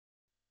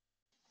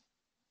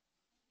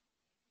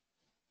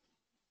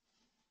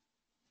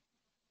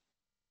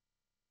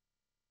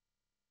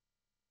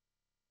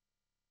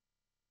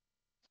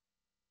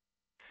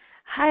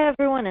Hi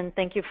everyone, and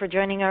thank you for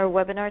joining our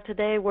webinar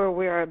today where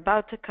we are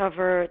about to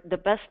cover the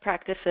best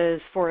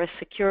practices for a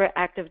secure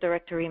Active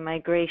Directory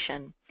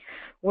migration.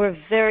 We're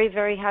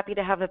very happy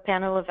to have a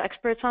panel of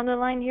experts on the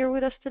line here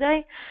with us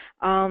today.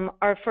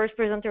 Our first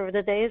presenter of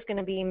the day is going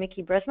to be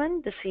Mickey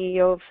Bresman, the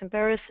CEO of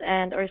Semperis,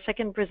 and our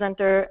second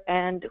presenter,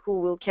 and who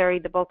will carry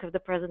the bulk of the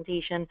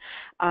presentation,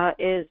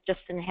 is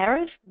Justin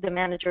Harris, the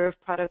Manager of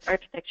Product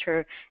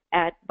Architecture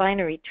at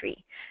Binary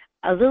Tree.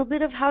 A little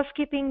bit of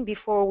housekeeping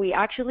before we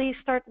actually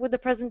start with the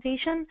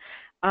presentation.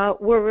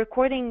 We're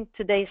recording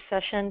today's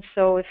session,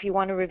 so if you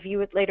want to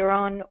review it later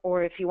on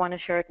or if you want to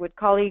share it with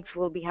colleagues,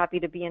 we'll be happy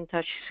to be in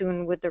touch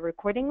soon with the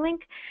recording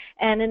link.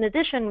 And in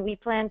addition, we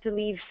plan to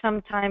leave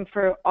some time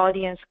for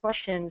audience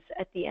questions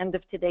at the end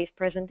of today's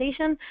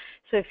presentation.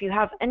 So if you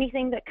have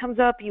anything that comes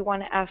up you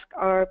want to ask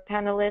our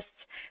panelists,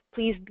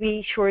 please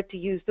be sure to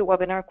use the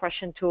webinar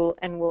question tool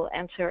and we'll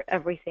answer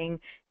everything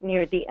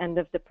near the end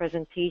of the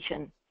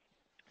presentation.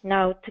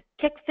 Now, to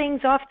kick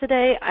things off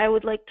today, I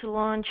would like to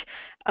launch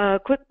a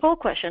quick poll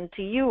question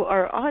to you,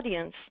 our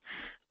audience.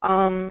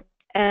 And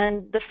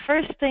the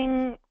first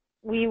thing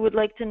we would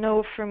like to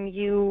know from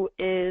you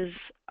is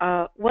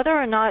whether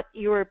or not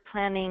you're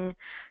planning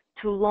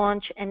to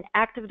launch an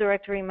Active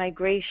Directory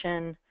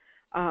migration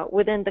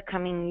within the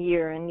coming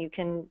year. And you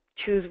can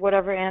choose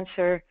whatever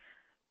answer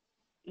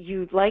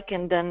you'd like,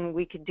 and then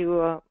we could do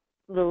a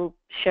little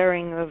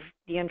sharing of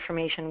the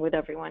information with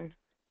everyone.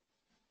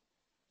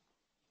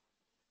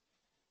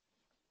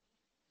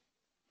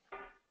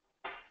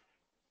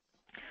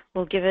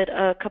 We'll give it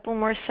a couple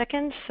more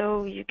seconds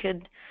so you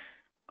could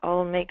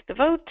all make the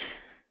vote.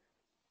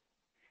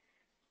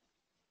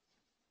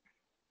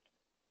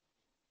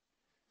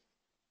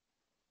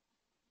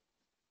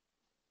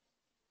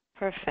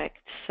 Perfect.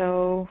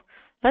 So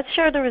let's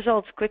share the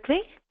results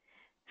quickly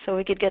so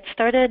we could get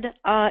started.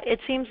 It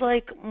seems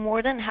like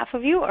more than half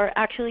of you are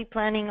actually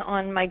planning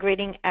on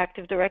migrating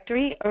Active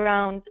Directory.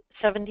 Around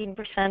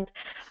 17%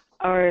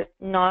 are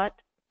not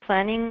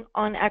planning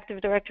on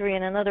Active Directory,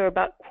 and another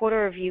about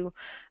quarter of you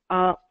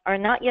are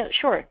not yet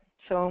sure,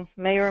 so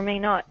may or may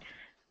not.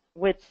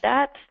 With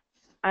that,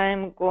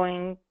 I'm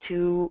going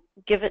to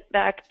give it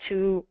back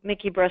to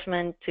Mickey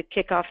Bresman to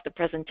kick off the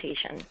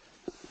presentation.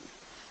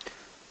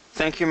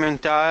 Thank you,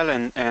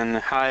 Mental, and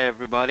hi,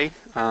 everybody.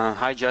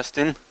 Hi,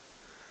 Justin.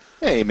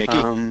 Hey,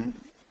 Mickey.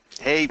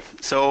 Hey,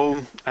 so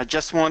I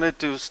just wanted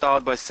to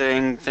start by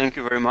saying thank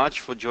you very much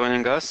for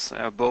joining us,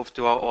 both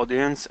to our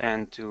audience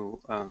and to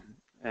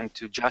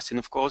Justin,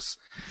 of course.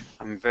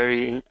 I'm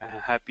very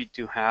happy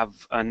to have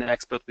an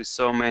expert with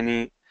so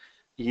many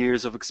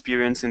years of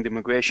experience in the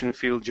migration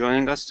field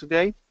joining us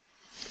today.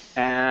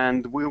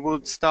 And we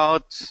will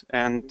start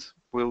and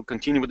we'll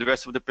continue with the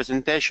rest of the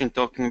presentation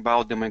talking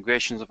about the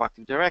migrations of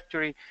Active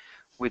Directory,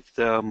 with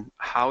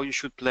how you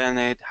should plan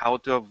it, how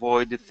to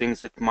avoid the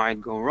things that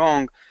might go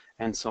wrong,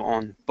 and so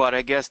on. But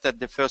I guess that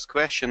the first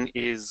question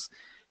is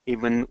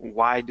even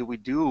why do we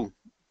do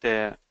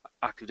the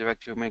Active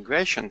Directory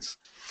migrations?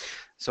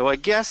 So I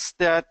guess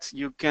that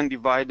you can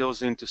divide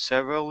those into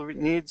several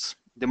needs.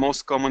 The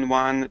most common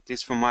one, at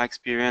least from my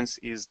experience,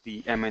 is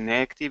the M&A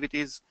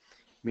activities,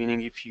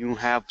 meaning if you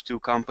have two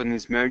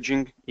companies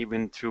merging,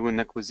 even through an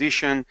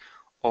acquisition,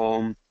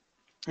 or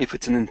if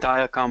it's an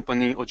entire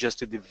company or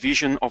just a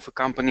division of a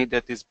company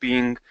that is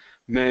being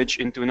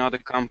merged into another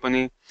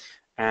company.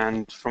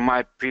 And from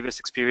my previous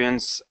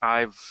experience,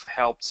 I've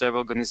helped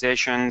several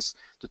organizations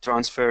to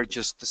transfer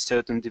just a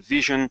certain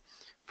division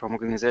from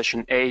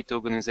organization A to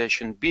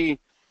organization B.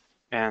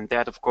 And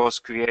that, of course,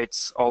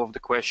 creates all of the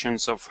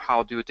questions of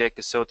how do you take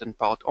a certain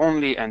part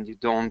only and you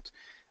don't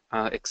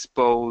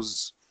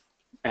expose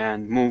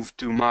and move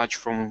too much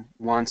from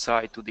one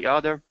side to the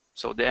other.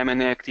 So the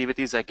M&A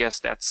activities, I guess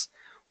that's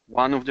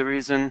one of the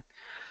reasons.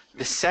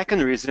 The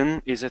second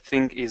reason is, I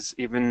think, is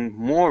even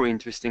more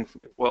interesting,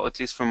 well, at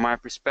least from my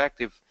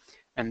perspective,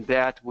 and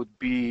that would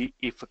be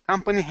if a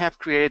company have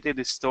created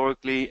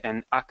historically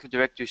an Active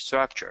Directory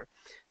structure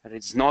that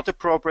is not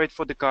appropriate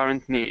for the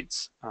current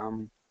needs.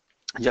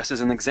 Just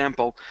as an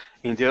example,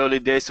 in the early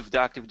days of the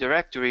Active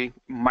Directory,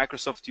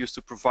 Microsoft used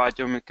to provide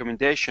a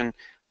recommendation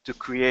to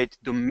create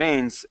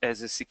domains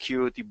as a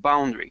security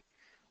boundary,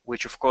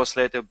 which of course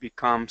later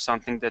became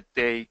something that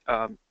they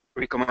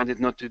recommended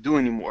not to do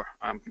anymore.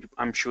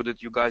 I'm sure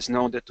that you guys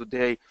know that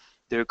today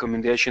the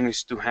recommendation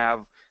is to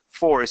have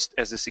forest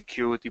as a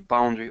security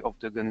boundary of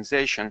the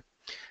organization.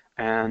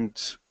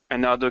 And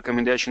another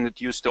recommendation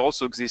that used to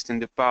also exist in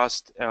the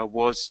past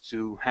was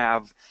to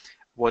have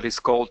what is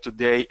called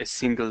today a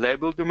single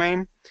label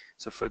domain.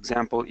 So for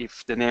example,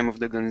 if the name of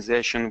the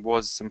organization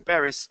was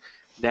Semperis,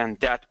 then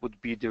that would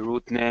be the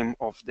root name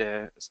of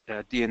the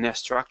DNS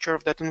structure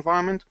of that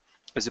environment,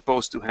 as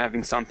opposed to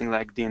having something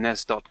like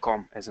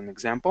DNS.com as an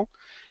example.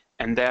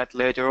 And that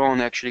later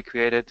on actually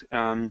created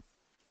a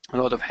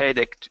lot of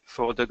headache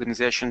for the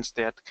organizations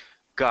that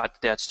got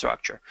that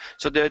structure.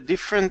 So there are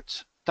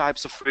different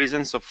types of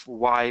reasons of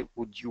why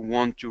would you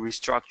want to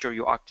restructure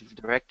your Active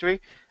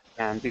Directory,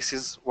 and this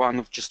is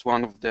just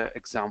one of the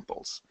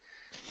examples.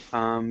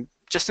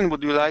 Justin,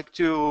 would you like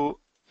to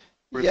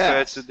refer to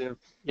Yes. the,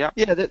 yeah.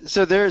 Yeah,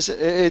 so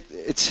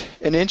it's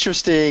an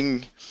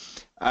interesting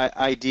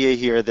idea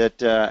here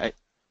that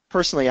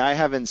personally I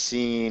haven't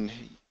seen.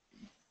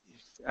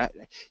 uh,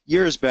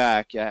 Years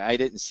back, I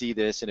didn't see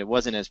this and it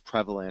wasn't as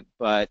prevalent,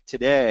 but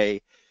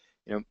today,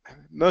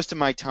 most of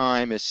my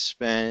time is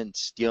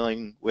spent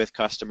dealing with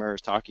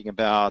customers, talking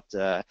about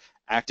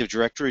Active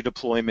Directory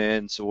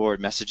deployments or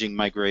messaging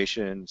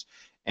migrations.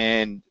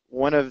 And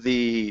one of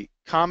the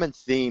common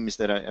themes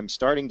that I'm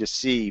starting to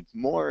see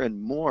more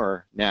and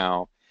more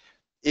now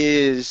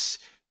is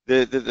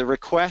the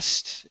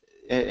request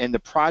and the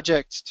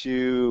project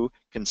to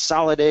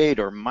consolidate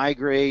or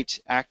migrate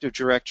Active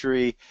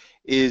Directory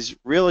is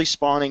really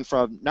spawning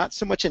from not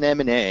so much an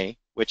M&A,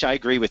 which I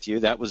agree with you,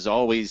 that was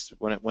always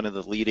one of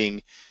the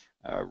leading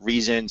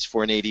reasons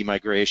for an AD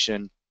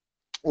migration,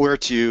 or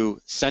to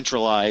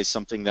centralize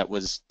something that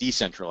was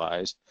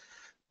decentralized.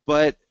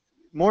 But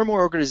more and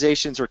more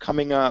organizations are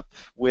coming up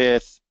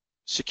with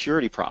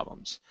security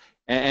problems.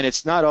 And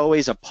it's not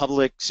always a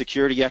public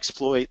security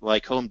exploit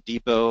like Home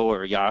Depot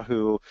or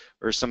Yahoo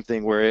or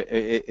something where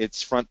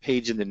it's front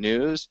page in the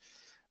news.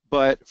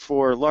 But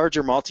for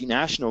larger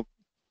multinational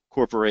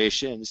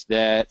corporations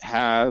that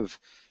have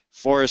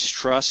forest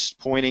trusts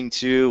pointing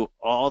to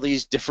all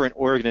these different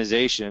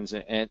organizations,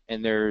 and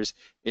there's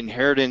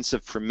inheritance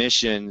of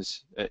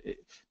permissions, it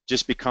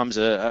just becomes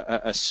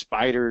a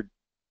spider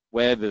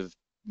web of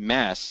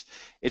mess.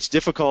 It's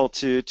difficult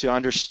to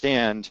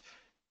understand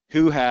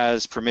who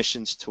has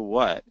permissions to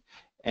what.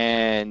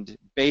 And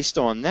based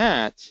on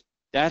that,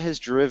 that has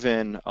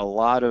driven a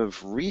lot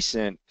of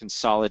recent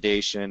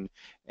consolidation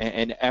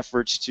and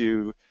efforts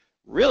to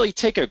really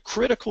take a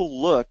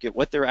critical look at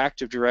what their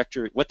Active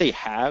Directory, what they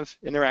have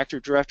in their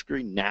Active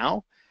Directory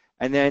now,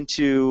 and then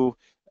to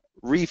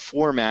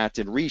reformat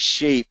and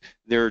reshape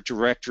their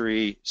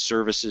directory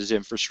services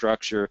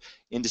infrastructure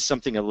into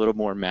something a little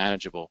more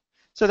manageable.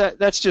 So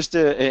that's just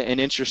an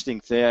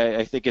interesting thing.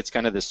 I think it's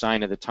kind of the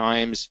sign of the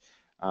times,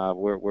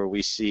 where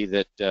we see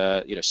that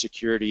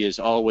security is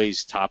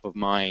always top of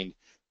mind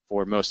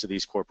for most of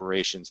these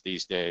corporations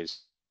these days.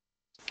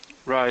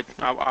 Right.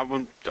 I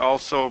would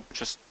also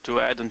just to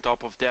add on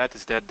top of that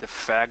is that the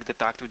fact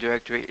that Active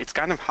Directory, it's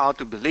kind of hard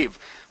to believe,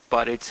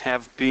 but it's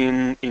have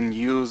been in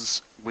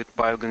use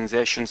by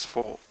organizations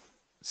for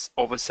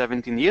over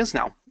 17 years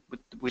now,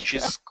 which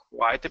Yeah. is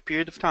quite a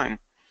period of time.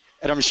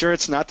 And I'm sure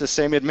it's not the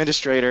same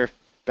administrator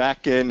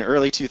back in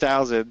early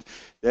 2000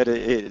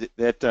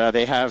 that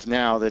they have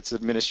now that's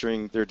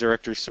administering their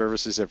directory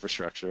services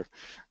infrastructure.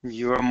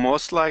 You are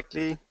most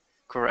likely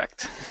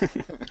correct.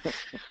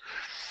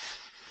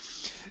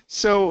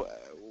 So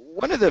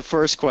one of the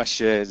first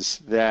questions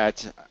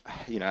that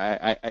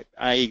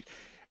I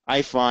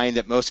find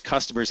that most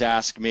customers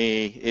ask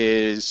me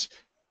is,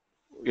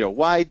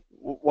 why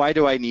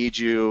do I need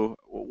you?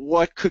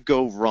 What could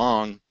go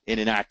wrong in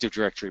an Active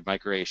Directory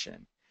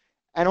migration?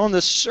 And on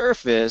the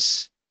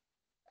surface,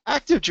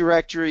 Active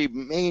Directory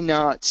may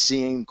not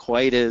seem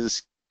quite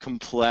as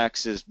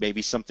complex as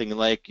maybe something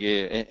like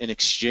an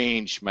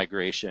Exchange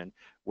migration,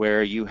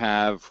 where you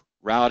have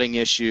routing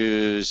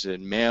issues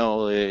and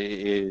mail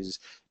is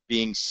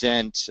being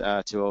sent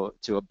to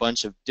a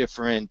bunch of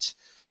different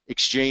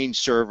Exchange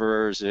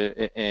servers,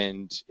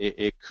 and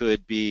it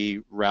could be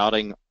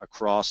routing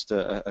across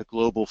a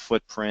global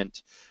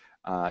footprint.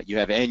 You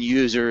have end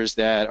users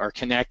that are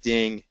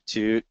connecting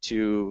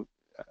to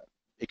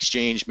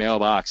Exchange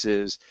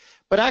mailboxes.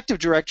 But Active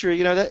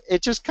Directory, that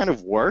it just kind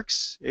of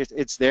works.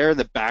 It's there in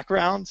the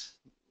background.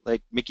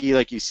 Like Mickey,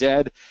 like you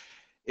said,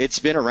 it's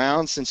been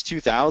around since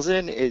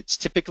 2000. It's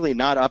typically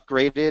not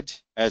upgraded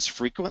as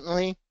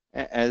frequently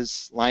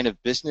as line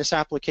of business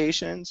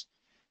applications.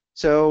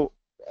 So,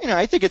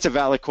 I think it's a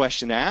valid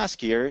question to ask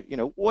here.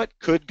 What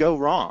could go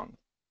wrong?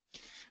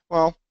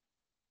 Well,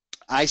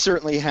 I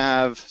certainly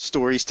have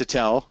stories to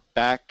tell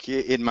back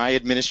in my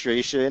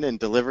administration and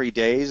delivery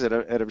days, and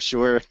I'm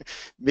sure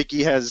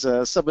Mickey has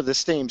some of the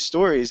same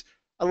stories.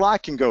 A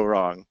lot can go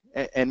wrong,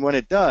 and when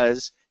it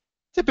does,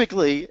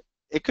 typically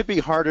it could be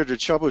harder to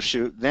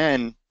troubleshoot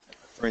than,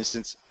 for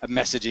instance, a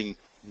messaging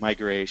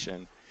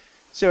migration.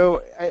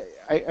 So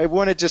I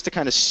wanted just to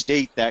kind of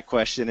state that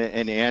question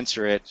and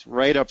answer it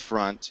right up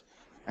front,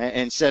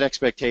 and set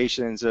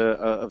expectations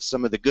of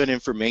some of the good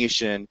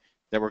information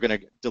that we're going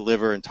to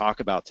deliver and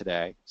talk about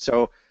today.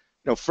 So,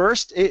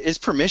 first is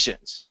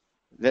permissions.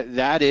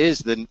 That is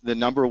the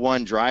number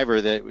one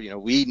driver that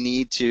we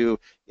need to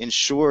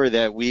ensure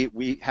that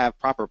we have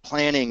proper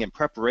planning and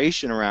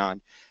preparation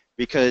around,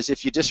 because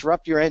if you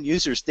disrupt your end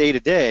users day to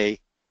day,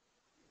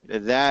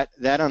 that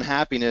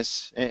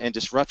unhappiness and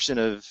disruption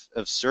of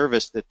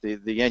service that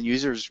the end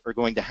users are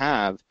going to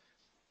have,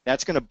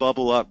 that's going to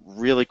bubble up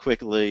really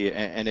quickly,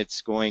 and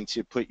it's going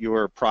to put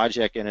your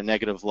project in a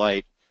negative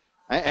light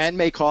and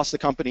may cost the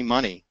company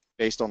money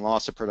based on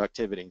loss of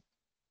productivity.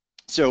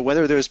 So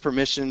whether those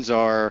permissions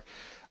are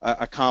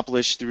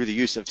accomplished through the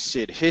use of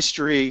SID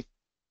history,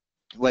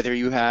 whether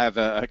you have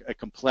a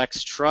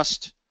complex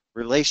trust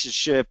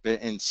relationship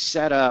and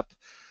setup,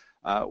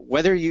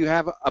 whether you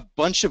have a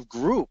bunch of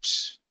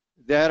groups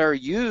that are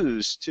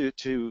used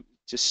to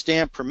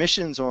stamp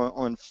permissions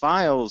on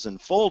files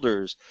and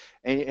folders,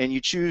 and you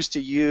choose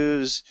to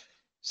use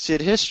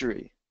SID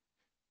history.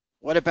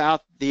 What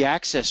about the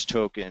access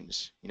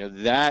tokens?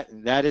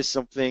 That is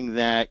something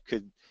that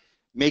could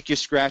make you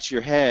scratch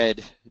your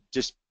head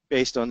just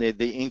based on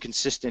the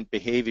inconsistent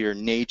behavior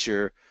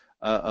nature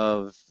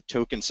of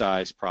token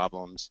size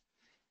problems.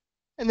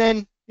 And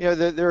then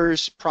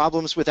there's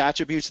problems with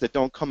attributes that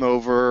don't come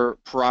over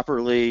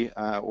properly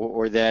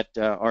or that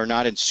are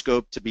not in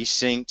scope to be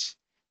synced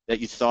that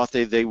you thought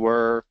they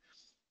were.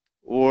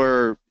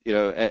 Or,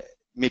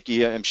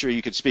 Mickey, I'm sure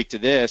you could speak to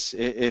this.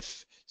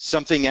 If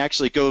something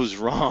actually goes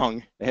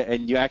wrong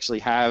and you actually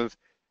have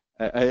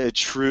a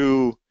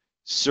true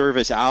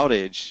service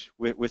outage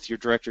with your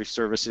directory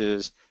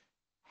services,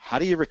 how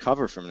do you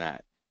recover from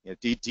that?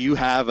 Do you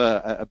have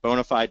a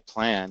bona fide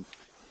plan?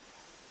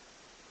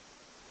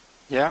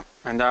 Yeah,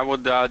 and I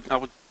would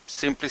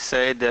simply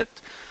say that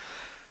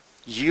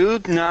you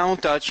now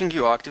touching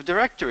your Active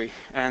Directory,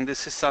 and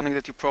this is something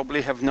that you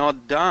probably have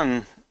not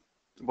done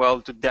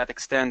well to that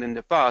extent in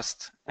the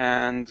past.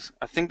 And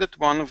I think that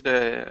one of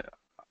the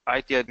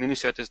IT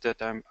administrators that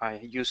I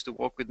used to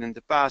work with in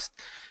the past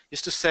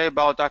used to say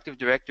about Active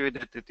Directory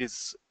that it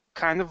is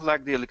kind of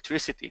like the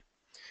electricity.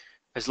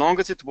 As long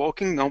as it's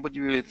working,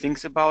 nobody really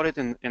thinks about it,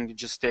 and you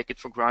just take it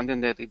for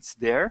granted that it's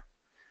there.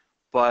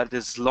 But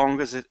as long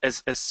as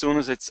as soon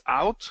as it's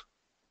out,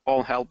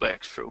 all hell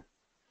breaks through.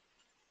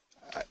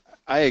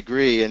 I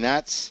agree, and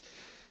that's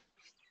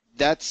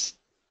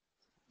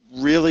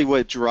really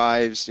what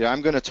drives.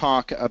 I'm going to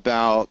talk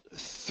about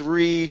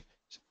 3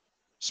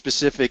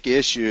 specific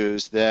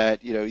issues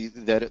that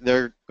that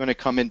they're going to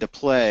come into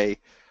play.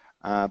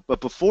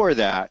 But before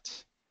that,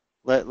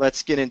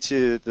 let's get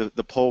into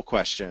the poll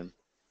question.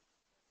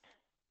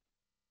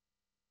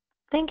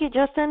 Thank you,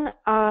 Justin.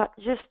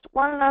 Just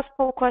one last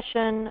poll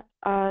question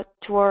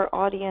to our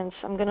audience.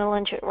 I'm going to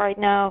launch it right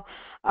now.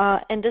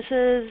 And this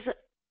is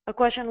a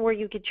question where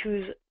you could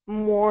choose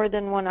more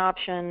than one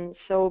option.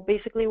 So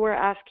basically, we're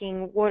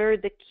asking, what are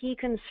the key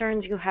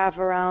concerns you have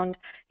around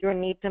your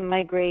need to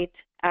migrate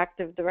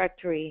Active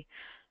Directory?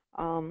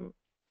 And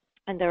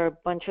there are a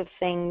bunch of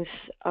things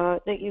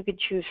that you could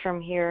choose from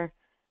here.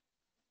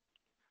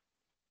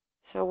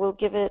 So we'll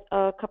give it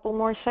a couple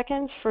more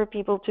seconds for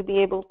people to be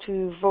able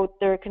to vote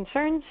their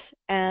concerns,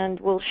 and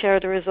we'll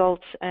share the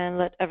results and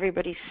let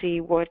everybody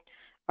see what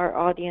our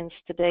audience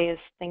today is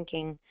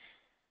thinking.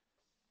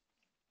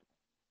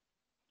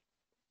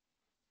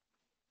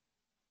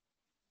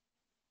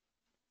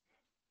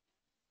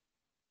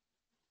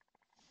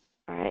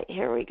 All right,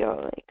 here we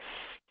go, like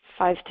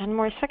 5-10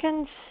 more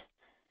seconds,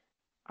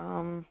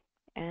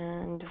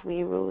 and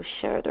we will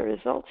share the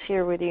results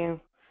here with you.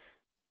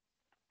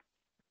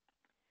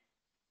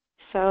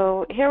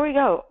 So here we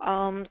go.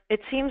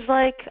 It seems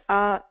like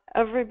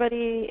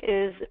everybody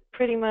is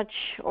pretty much,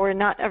 or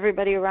not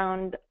everybody,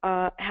 around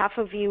half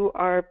of you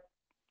are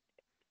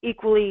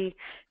equally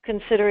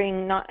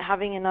considering not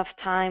having enough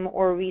time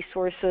or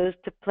resources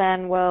to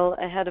plan well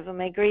ahead of a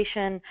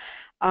migration.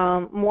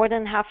 More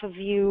than half of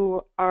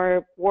you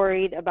are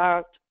worried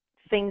about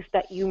things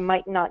that you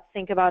might not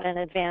think about in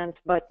advance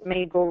but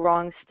may go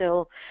wrong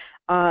still.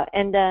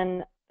 And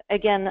then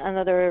again,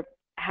 another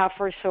half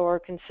or so are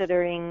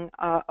considering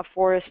a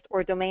forest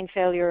or domain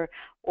failure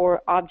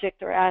or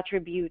object or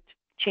attribute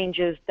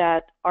changes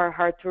that are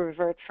hard to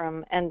revert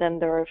from. And then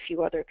there are a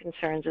few other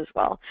concerns as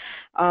well.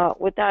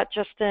 With that,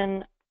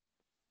 Justin,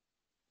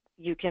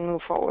 you can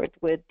move forward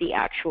with the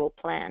actual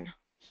plan.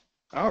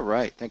 All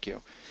right, thank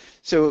you.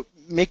 So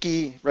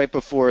Mickey, right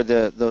before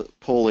the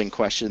polling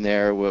question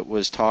there,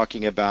 was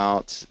talking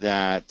about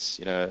that,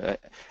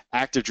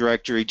 Active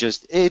Directory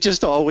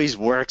just always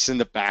works in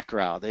the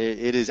background.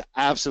 It is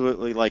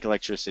absolutely like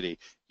electricity.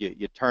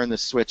 You turn the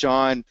switch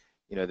on,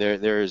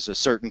 there is a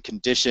certain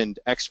conditioned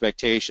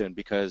expectation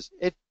because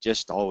it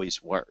just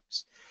always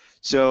works.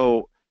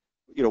 So,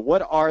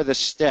 what are the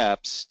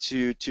steps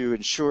to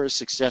ensure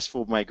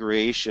successful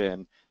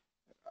migration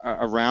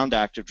around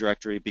Active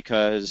Directory?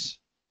 Because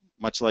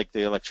much like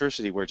the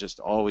electricity where it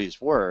just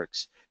always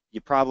works, you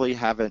probably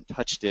haven't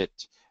touched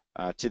it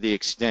to the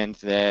extent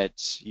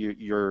that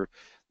you're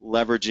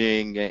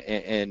leveraging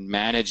and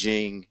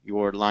managing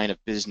your line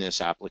of business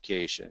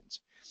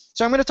applications.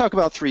 So I'm going to talk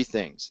about 3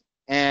 things.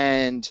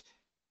 And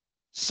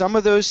some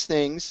of those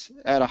things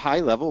at a high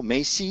level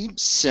may seem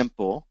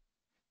simple,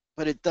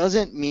 but it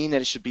doesn't mean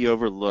that it should be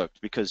overlooked,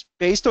 because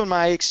based on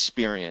my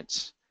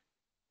experience,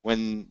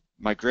 when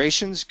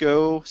migrations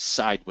go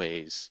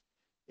sideways,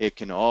 it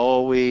can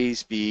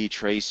always be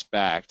traced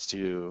back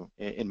to,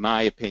 in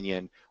my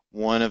opinion,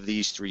 one of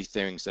these 3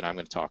 things that I'm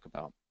going to talk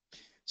about.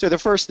 So the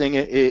first thing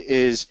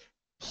is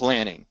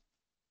planning.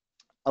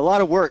 A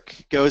lot of work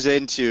goes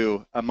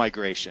into a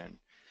migration.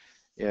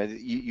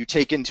 You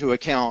take into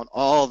account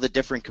all the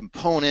different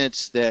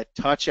components that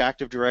touch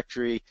Active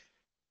Directory.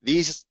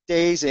 These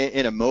days,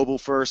 in a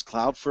mobile-first,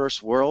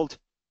 cloud-first world,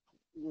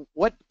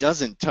 what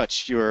doesn't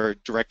touch your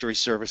directory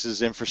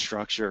services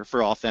infrastructure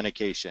for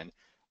authentication?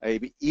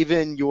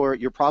 Even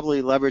you're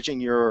probably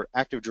leveraging your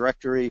Active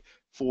Directory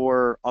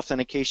for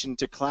authentication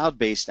to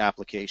cloud-based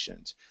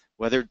applications,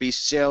 whether it be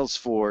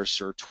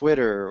Salesforce or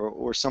Twitter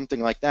or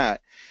something like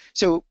that.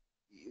 So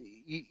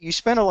you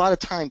spend a lot of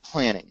time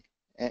planning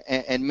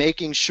and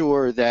making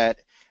sure that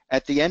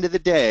at the end of the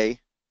day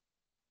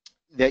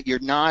that you're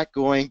not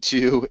going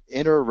to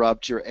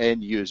interrupt your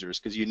end users,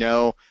 because you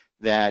know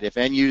that if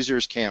end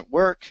users can't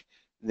work,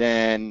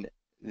 then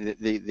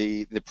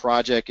the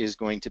project is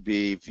going to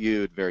be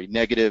viewed very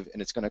negative,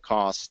 and it's going to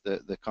cost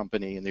the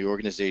company and the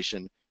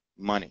organization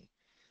money.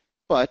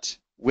 But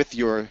with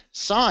your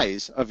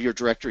size of your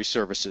directory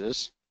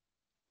services,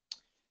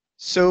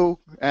 so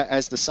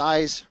as the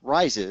size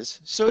rises,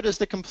 so does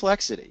the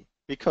complexity,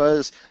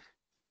 because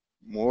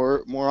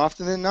more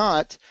often than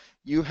not,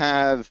 you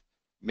have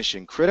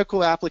mission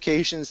critical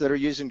applications that are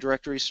using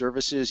directory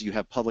services, you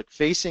have public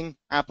facing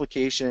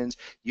applications,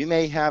 you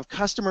may have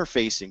customer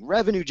facing,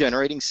 revenue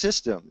generating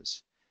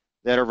systems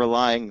that are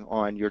relying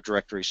on your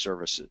directory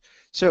services.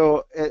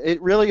 So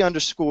it really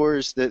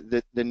underscores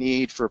the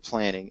need for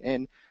planning.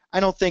 And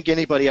I don't think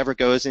anybody ever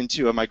goes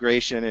into a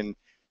migration and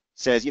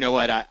says, you know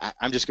what,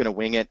 I'm just going to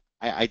wing it.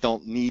 I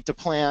don't need to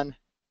plan.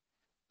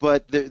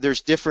 But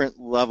there's different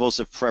levels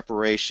of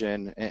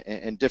preparation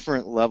and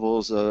different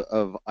levels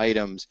of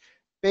items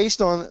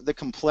based on the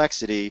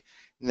complexity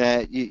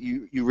that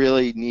you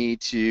really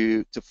need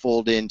to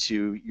fold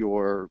into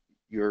your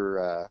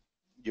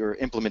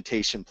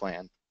implementation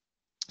plan.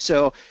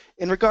 So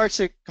in regards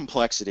to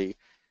complexity,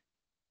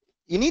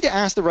 you need to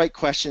ask the right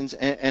questions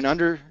and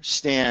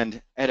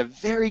understand at a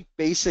very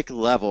basic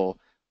level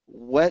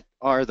what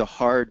are the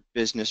hard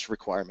business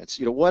requirements.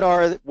 You know, what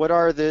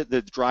are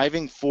the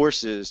driving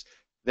forces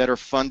that are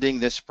funding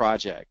this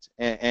project,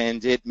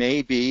 and it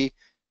may be,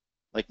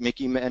 like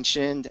Mickey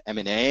mentioned,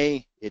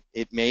 M&A.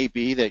 It may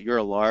be that you're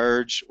a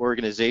large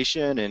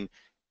organization and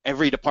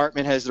every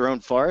department has their own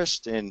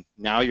forest, and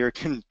now you're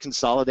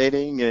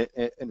consolidating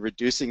and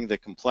reducing the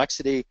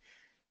complexity.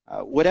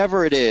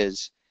 Whatever it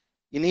is,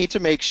 you need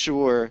to make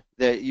sure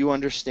that you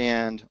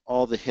understand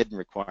all the hidden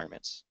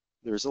requirements.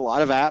 There's a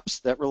lot of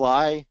apps that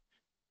rely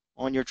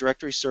on your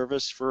directory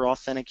service for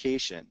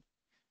authentication.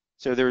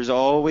 So there's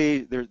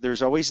always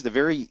the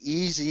very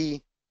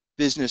easy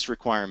business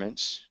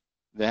requirements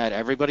that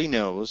everybody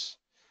knows,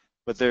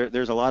 but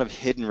there's a lot of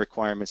hidden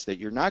requirements that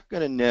you're not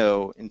going to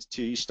know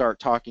until you start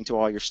talking to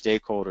all your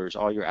stakeholders,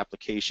 all your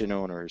application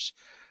owners,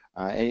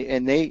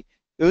 and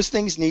those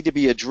things need to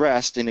be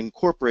addressed and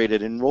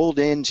incorporated and rolled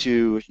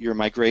into your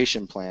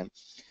migration plan,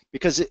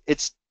 because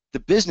it's the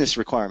business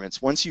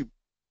requirements, once you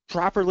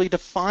properly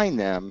define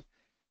them,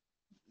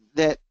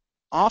 that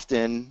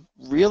often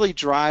really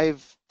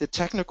drive the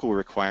technical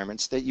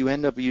requirements that you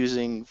end up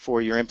using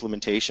for your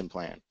implementation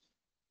plan.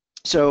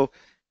 So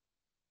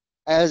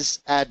as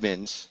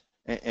admins,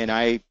 and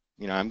I'm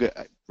going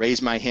to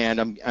raise my hand,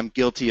 I'm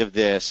guilty of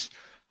this.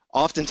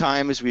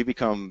 Oftentimes we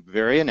become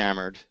very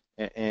enamored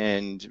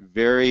and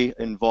very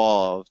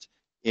involved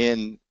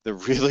in the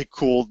really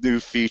cool new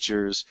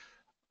features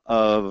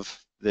of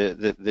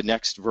the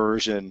next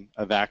version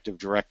of Active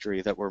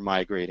Directory that we're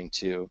migrating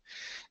to.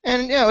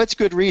 And it's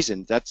good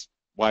reason. That's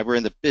why we're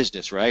in the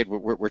business, right?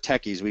 We're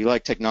techies, we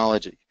like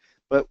technology.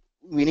 But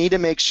we need to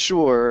make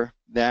sure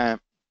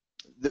that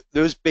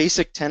those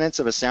basic tenets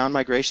of a sound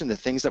migration, the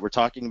things that we're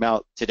talking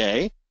about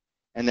today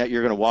and that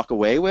you're going to walk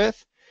away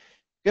with,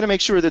 you're going to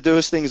make sure that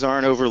those things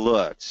aren't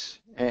overlooked.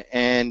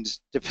 And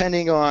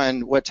depending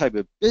on what type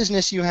of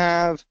business you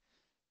have,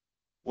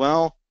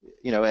 well,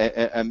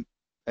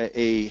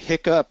 a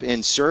hiccup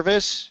in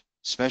service,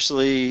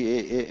 especially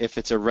if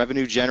it's a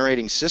revenue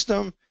generating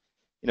system,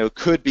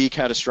 could be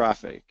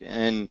catastrophic.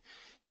 And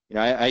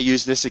I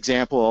use this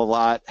example a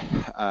lot.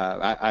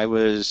 I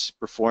was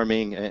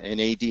performing an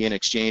AD and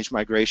exchange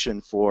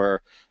migration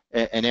for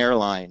an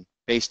airline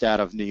based out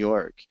of New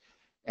York,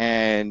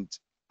 and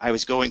I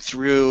was going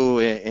through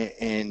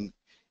and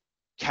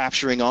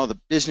capturing all the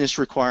business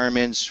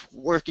requirements,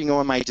 working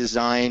on my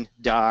design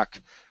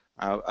doc.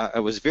 I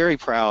was very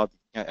proud.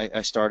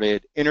 I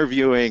started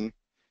interviewing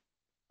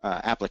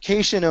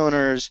application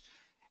owners,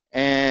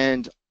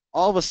 and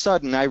all of a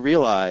sudden I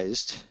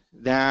realized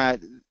that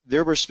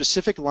there were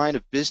specific line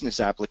of business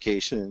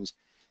applications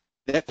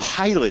that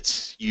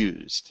pilots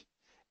used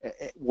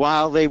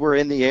while they were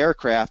in the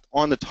aircraft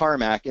on the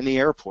tarmac in the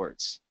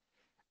airports.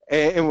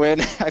 And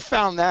when I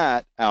found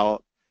that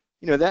out,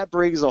 that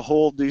brings a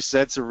whole new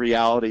sense of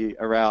reality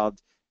around,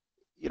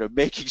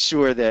 making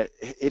sure that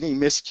any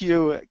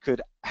miscue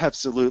could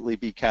absolutely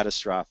be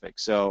catastrophic.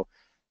 So,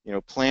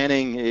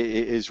 planning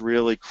is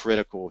really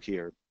critical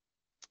here.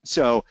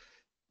 So,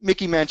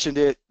 Mickey mentioned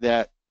it,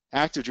 that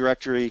Active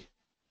Directory,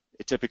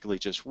 it typically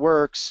just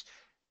works.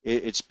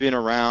 It's been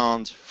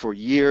around for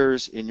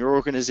years in your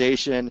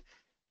organization.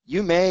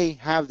 You may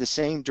have the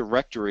same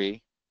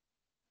directory,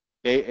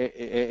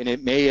 and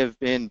it may have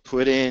been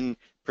put in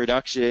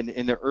production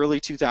in the early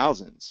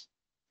 2000s,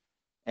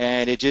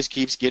 and it just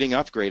keeps getting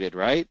upgraded,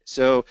 right?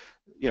 So,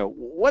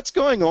 what's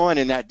going on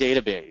in that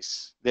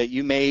database that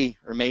you may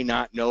or may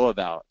not know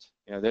about?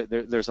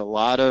 There's a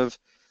lot of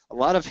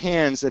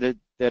hands that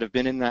that have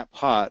been in that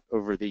pot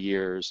over the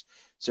years.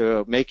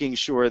 So making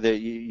sure that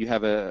you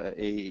have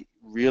a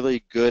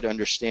really good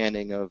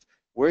understanding of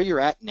where you're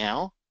at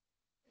now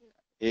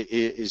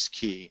is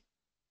key.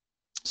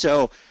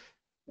 So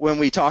when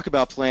we talk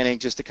about planning,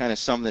 just to kind of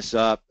sum this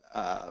up,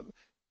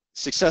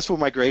 successful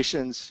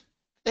migrations,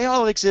 they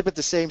all exhibit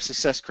the same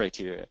success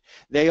criteria.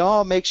 They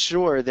all make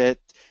sure that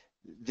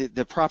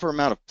the proper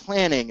amount of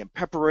planning and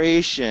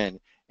preparation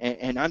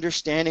and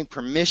understanding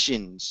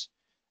permissions,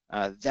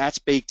 that's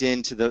baked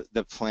into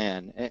the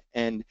plan.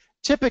 And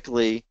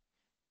typically,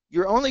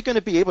 you're only going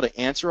to be able to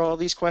answer all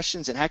these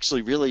questions and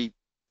actually really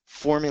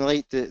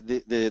formulate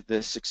the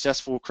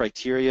successful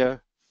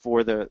criteria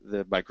for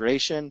the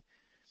migration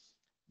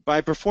by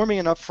performing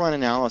an upfront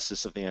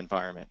analysis of the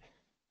environment.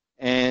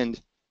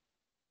 And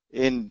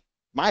in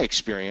my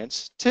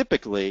experience,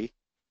 typically,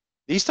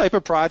 these type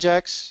of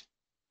projects,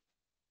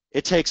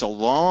 it takes a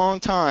long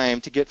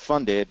time to get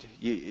funded.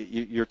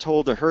 You're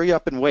told to hurry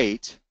up and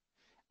wait,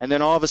 and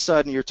then all of a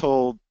sudden you're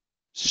told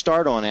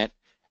start on it,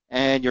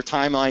 and your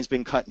timeline's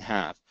been cut in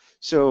half.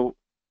 So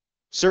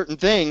certain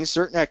things,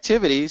 certain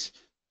activities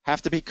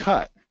have to be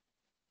cut.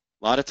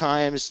 A lot of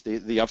times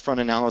the upfront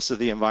analysis of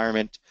the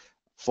environment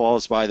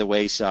falls by the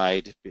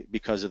wayside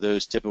because of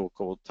those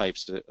typical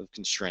types of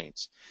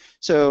constraints.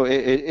 So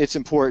it's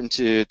important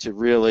to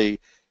really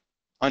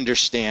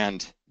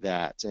understand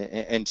that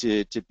and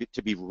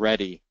to be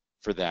ready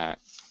for that.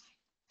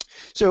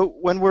 So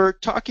when we're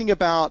talking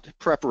about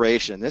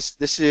preparation,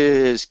 this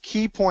is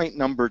key point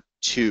number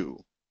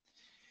 2.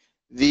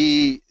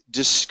 The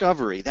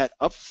discovery, that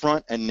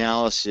upfront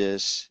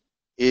analysis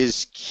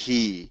is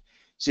key.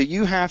 So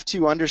you have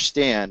to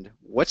understand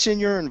what's in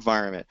your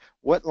environment,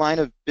 what line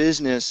of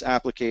business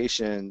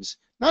applications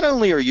not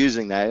only are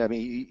using that, I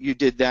mean, you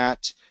did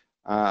that,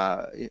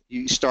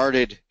 you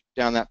started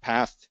down that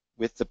path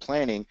with the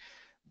planning,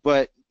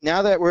 but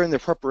now that we're in the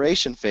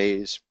preparation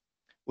phase,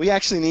 we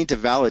actually need to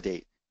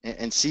validate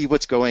and see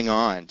what's going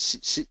on,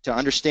 to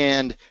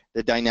understand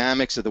the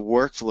dynamics of the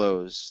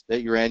workflows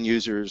that your end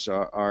users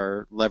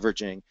are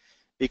leveraging,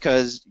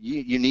 because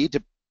you need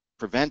to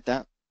prevent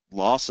that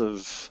loss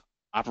of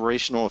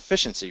operational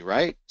efficiency,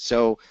 right?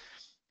 So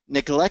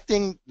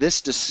neglecting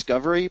this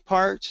discovery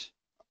part,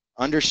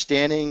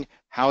 understanding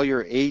how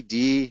your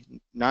AD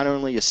not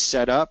only is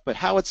set up, but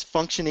how it's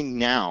functioning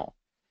now.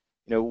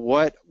 You know,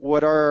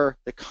 what are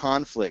the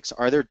conflicts?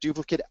 Are there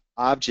duplicate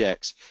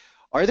objects?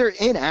 Are there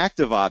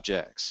inactive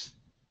objects?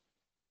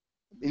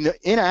 In the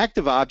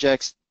inactive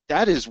objects,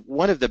 that is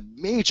one of the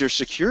major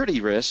security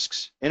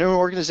risks in an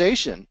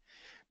organization,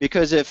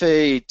 because if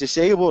a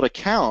disabled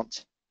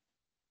account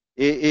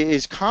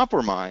is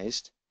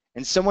compromised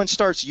and someone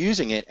starts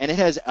using it and it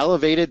has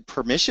elevated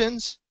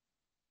permissions,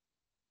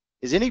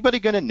 is anybody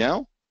going to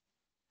know?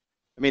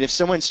 I mean, if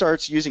someone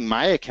starts using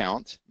my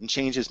account and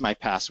changes my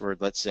password,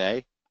 let's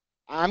say,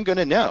 I'm going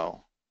to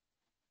know.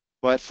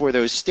 But for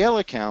those stale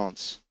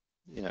accounts,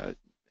 you know,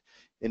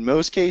 in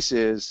most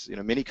cases, you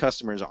know, many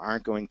customers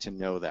aren't going to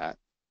know that.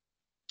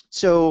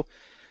 So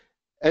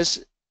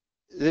as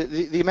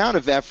the amount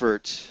of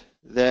effort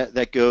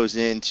that goes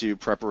into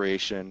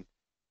preparation,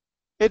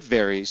 it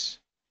varies.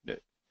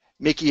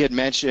 Mickey had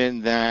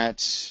mentioned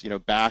that, you know,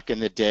 back in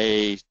the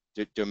day,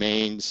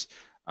 domains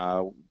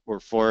or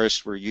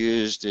forests were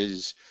used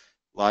as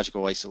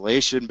logical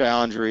isolation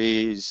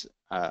boundaries,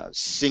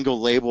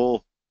 single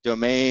label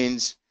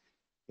domains.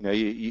 You know,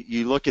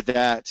 you look at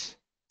that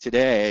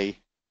today,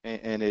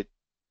 and it,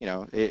 you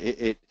know,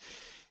 it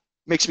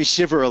makes me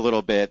shiver a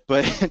little bit.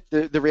 But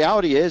the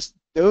reality is,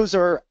 those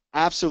are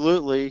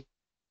absolutely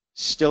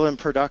still in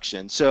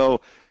production.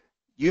 So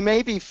you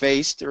may be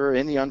faced or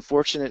in the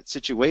unfortunate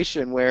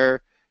situation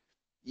where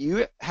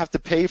you have to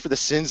pay for the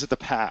sins of the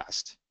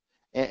past,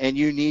 and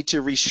you need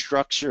to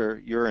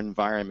restructure your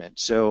environment.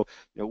 So,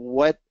 you know,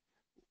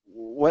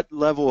 what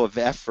level of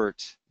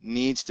effort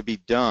needs to be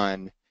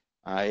done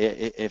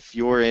if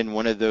you're in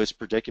one of those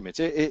predicaments?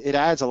 It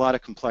adds a lot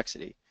of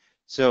complexity.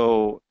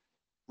 So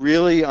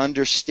really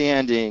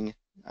understanding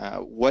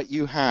what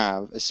you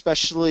have,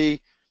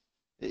 especially,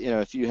 you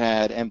know, if you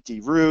had empty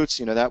roots,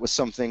 you know, that was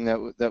something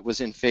that was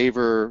in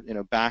favor, you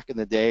know, back in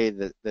the day.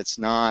 That's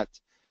not.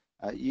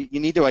 You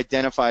need to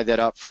identify that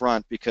up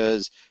front,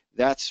 because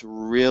that's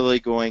really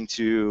going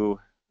to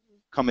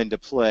come into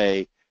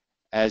play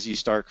as you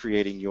start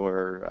creating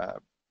your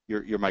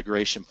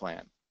migration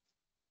plan.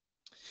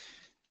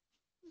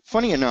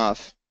 Funny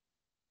enough,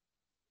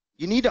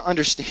 you need to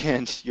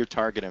understand your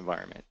target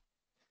environment.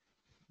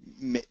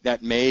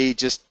 That may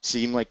just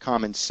seem like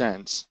common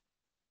sense,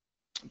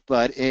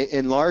 but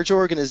in large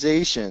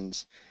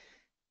organizations,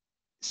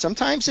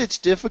 sometimes it's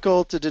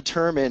difficult to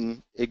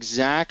determine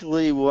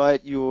exactly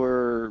what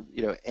your,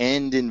 you know,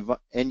 end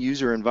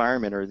user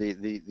environment or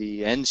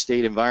the end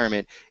state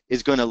environment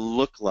is going to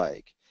look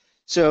like.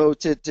 So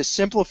to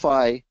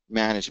simplify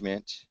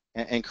management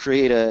and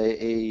create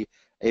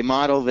a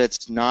model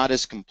that's not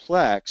as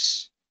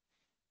complex,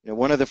 you know,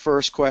 one of the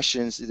first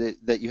questions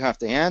that you have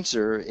to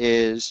answer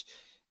is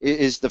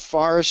the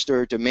forest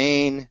or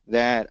domain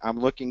that I'm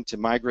looking to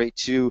migrate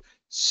to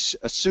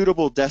a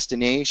suitable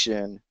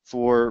destination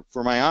for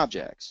my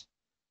objects.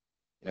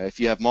 If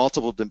you have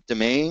multiple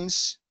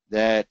domains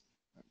that,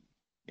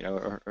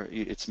 or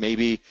it's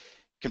maybe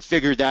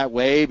configured that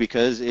way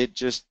because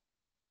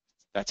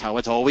that's how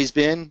it's always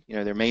been.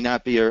 There may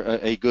not be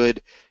a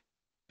good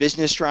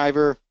business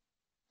driver.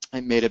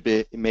 It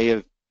may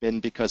have been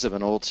because of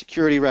an old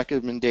security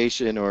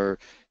recommendation, or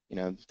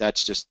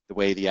that's just the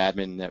way the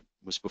admin that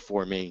was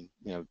before me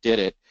did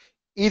it.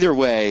 Either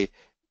way,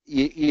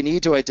 you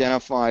need to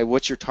identify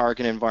what your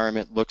target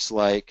environment looks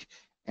like,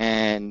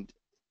 and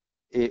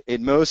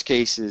in most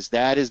cases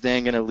that is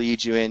then going to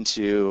lead you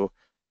into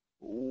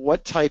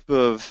what type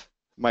of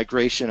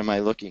migration am I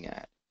looking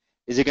at.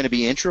 Is it going to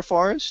be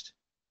intra-forest?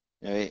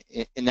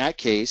 In that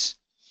case,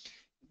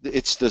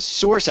 it's the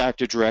source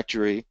Active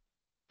Directory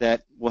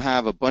that will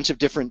have a bunch of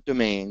different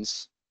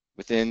domains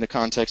within the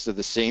context of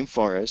the same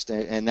forest,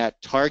 and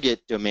that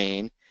target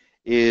domain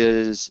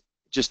is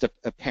just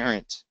a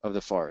parent of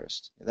the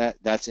forest.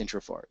 That's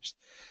intra-forest.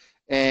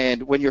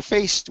 And when you're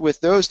faced with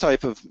those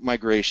type of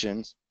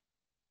migrations,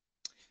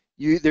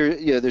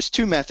 there's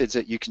two methods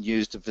that you can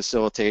use to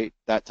facilitate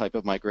that type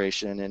of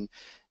migration. And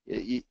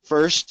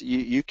first,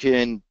 you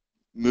can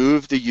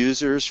move the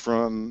users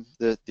from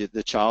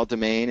the child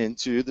domain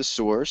into the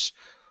source,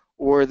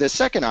 or the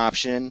second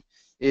option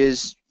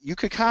is you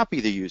could copy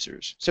the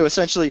users. So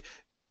essentially,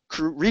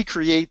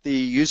 recreate the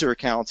user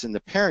accounts in the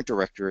parent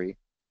directory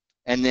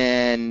and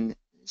then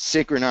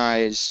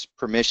synchronize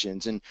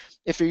permissions. And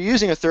if you're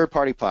using a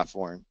third-party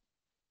platform,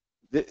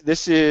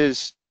 this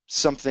is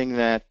something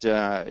that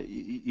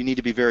you need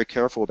to be very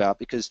careful about,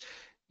 because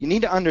you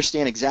need to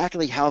understand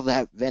exactly how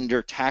that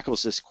vendor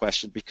tackles this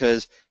question,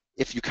 because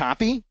if you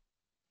copy,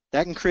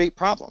 that can create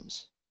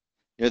problems.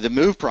 The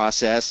move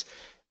process,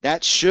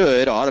 that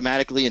should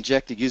automatically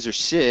inject the user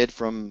SID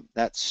from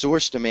that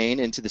source domain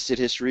into the SID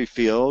history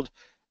field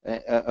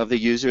of the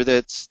user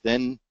that's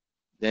then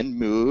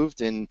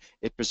moved, and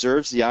it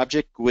preserves the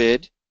object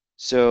GUID,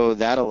 so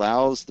that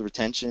allows the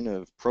retention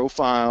of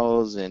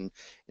profiles and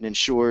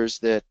ensures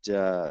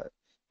that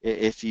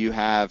if you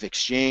have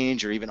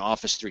Exchange or even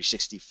Office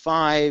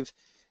 365,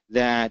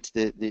 that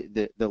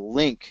the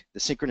link, the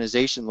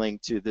synchronization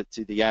link to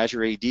the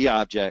Azure AD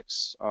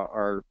objects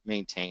are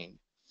maintained.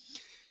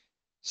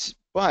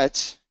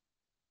 But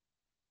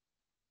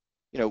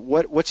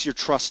what's your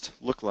trust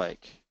look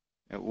like?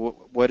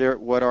 What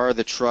are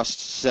the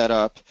trusts set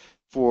up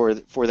for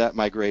that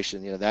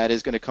migration? That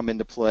is going to come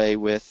into play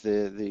with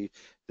the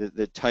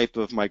type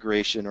of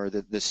migration, or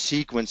the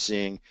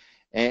sequencing,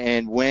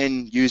 and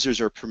when users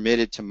are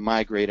permitted to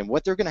migrate and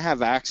what they're going to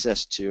have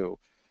access to.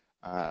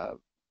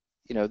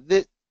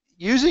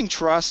 Using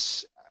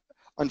trusts,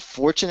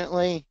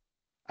 unfortunately,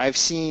 I've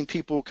seen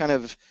people kind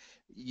of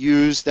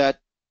use that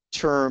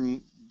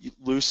term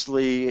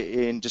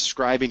loosely in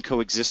describing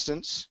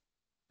coexistence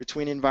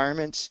between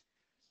environments.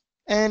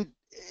 And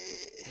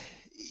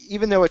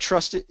even though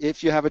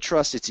if you have a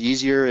trust, it's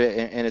easier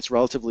and it's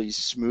relatively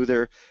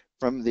smoother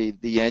from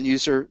the end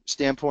user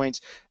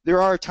standpoints,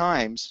 there are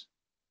times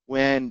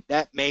when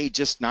that may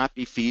just not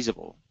be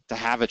feasible to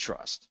have a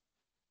trust.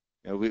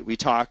 We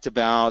talked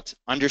about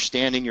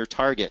understanding your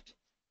target.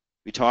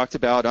 We talked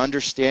about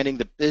understanding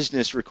the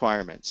business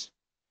requirements.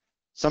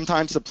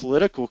 Sometimes the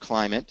political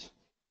climate,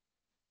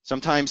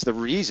 sometimes the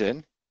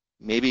reason,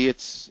 maybe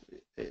it's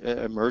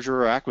a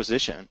merger or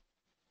acquisition,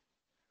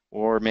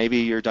 or maybe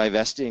you're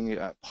divesting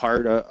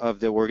part of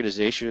the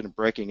organization and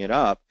breaking it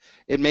up.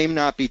 It may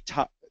not be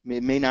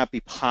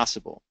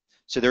possible.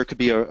 So there could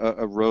be a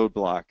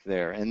roadblock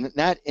there, and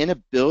that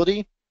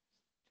inability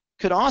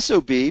could also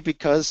be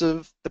because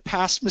of the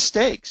past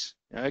mistakes.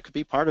 It could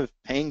be part of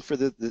paying for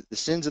the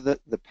sins of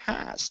the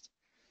past.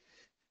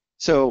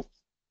 So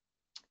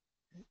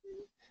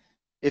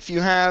if you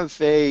have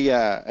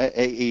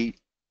a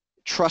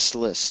trust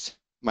list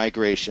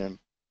migration,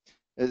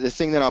 the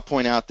thing that I'll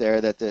point out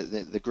there, that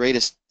the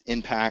greatest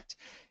impact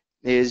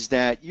is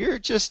that you're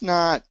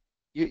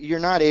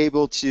not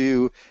able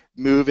to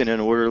move in an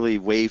orderly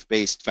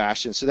wave-based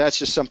fashion. So that's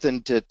just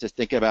something to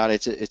think about.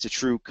 It's a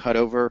true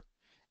cutover,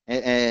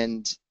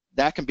 and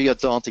that can be a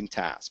daunting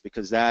task,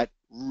 because that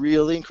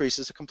really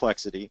increases the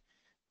complexity,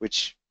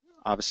 which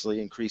obviously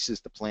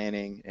increases the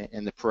planning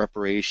and the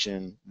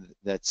preparation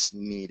that's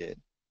needed.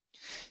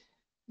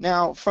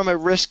 Now, from a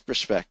risk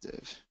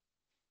perspective,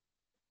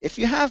 if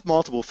you have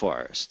multiple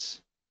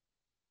forests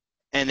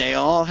and they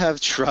all have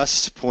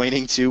trust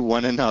pointing to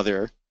one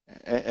another,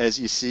 as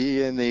you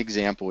see in the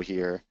example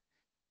here,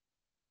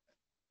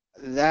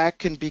 that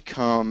can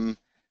become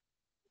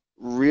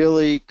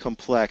really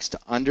complex to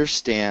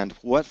understand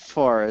what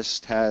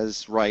forest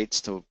has rights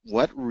to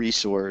what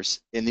resource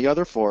in the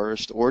other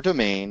forest or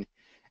domain,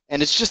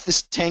 and it's just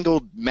this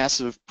tangled mess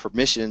of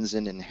permissions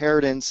and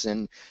inheritance,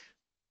 and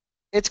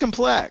it's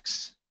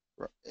complex.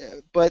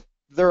 But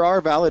there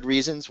are valid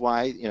reasons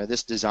why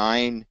this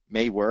design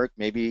may work.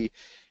 Maybe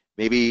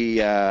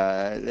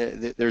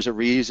there's a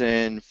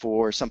reason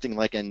for something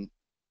like an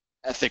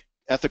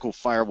ethical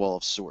firewall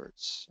of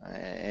sorts.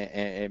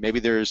 And maybe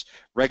there's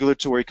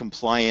regulatory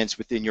compliance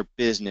within your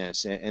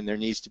business, and there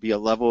needs to be a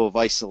level of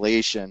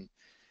isolation.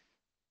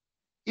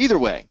 Either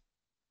way,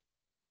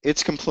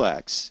 it's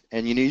complex,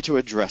 and you need to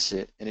address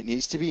it, and it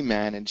needs to be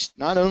managed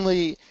not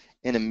only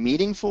in a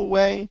meaningful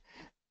way,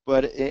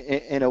 but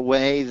in a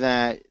way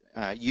that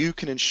you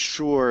can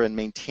ensure and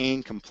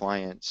maintain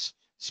compliance,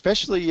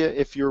 especially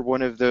if you're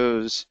one of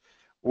those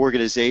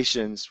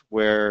organizations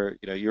where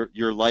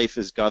your life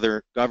is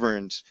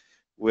governed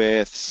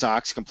with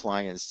SOX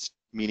compliance,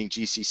 meaning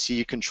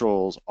GCC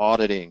controls,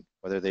 auditing,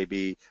 whether they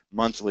be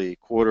monthly,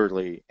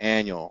 quarterly,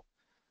 annual.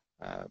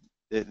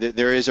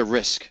 There is a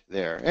risk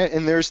there,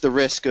 and there's the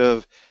risk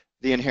of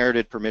the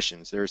inherited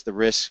permissions. There's the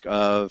risk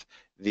of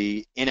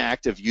the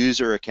inactive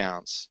user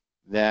accounts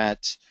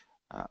that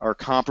are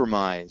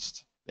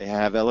compromised. They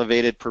have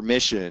elevated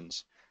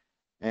permissions,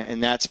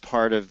 and that's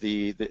part of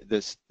the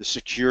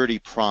security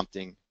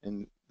prompting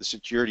and the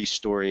security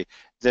story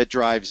that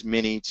drives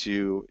many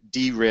to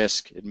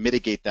de-risk and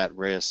mitigate that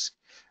risk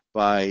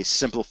by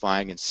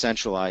simplifying and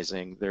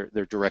centralizing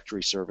their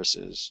directory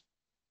services.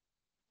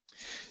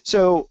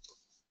 So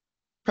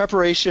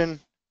preparation,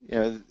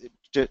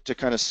 to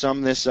kind of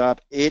sum this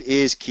up, it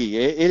is key.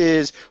 It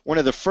is one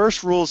of the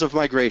first rules of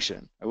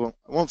migration. I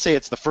won't say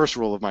it's the first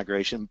rule of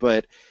migration,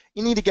 but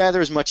you need to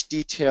gather as much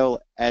detail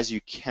as you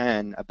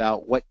can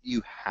about what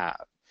you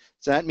have.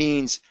 So that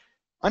means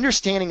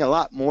understanding a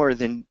lot more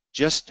than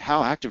just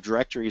how Active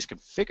Directory is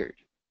configured.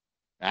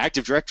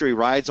 Active Directory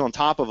rides on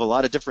top of a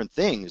lot of different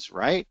things,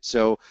 right?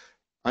 So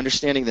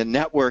understanding the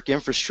network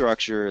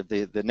infrastructure,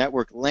 the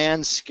network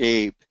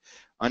landscape,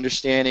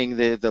 understanding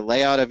the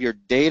layout of your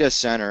data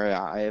center,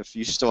 if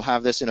you still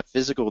have this in a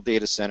physical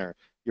data center,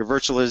 your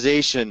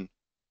virtualization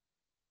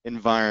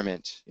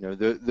environment,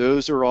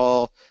 those are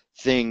all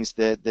things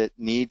that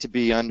need to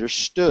be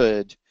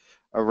understood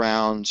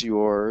around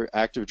your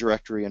Active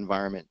Directory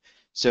environment.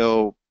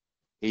 So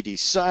AD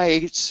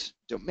sites,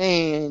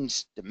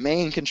 domains,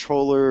 domain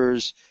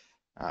controllers,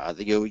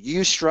 the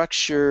OU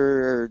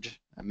structured,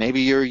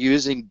 maybe you're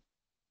using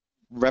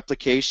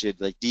replication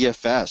like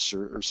DFS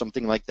or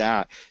something like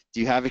that. Do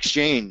you have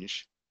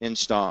Exchange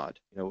installed?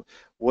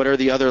 What are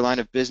the other line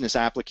of business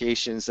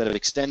applications that have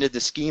extended the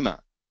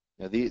schema?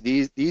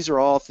 These are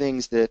all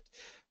things that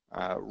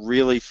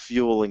really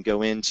fuel and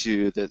go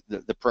into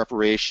the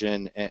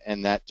preparation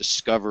and that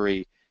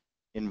discovery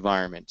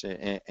environment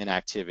and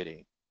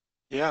activity.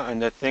 Yeah,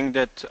 and I think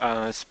that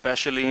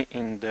especially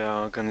in the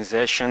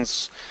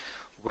organizations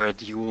where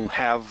you will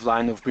have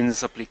line of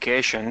business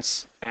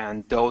applications,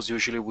 and those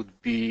usually would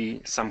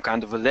be some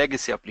kind of a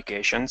legacy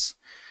applications,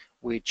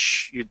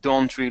 which you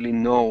don't really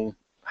know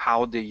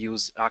how they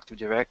use Active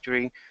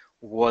Directory,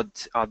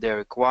 what their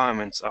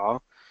requirements are.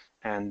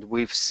 And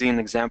we've seen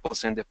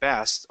examples in the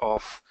past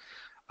of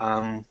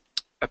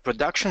a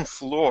production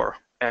floor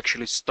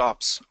actually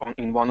stops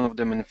in one of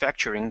the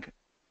manufacturing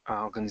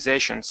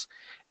organizations,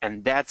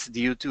 and that's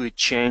due to a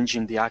change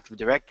in the Active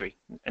Directory.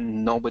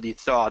 And nobody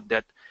thought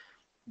that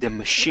the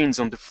machines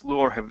on the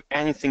floor have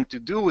anything to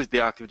do with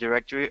the Active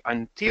Directory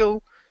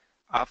until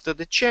after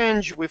the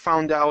change we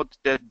found out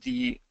that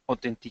the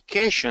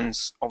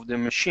authentications of the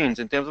machines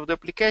in terms of the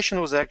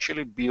application was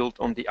actually built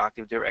on the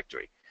Active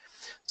Directory.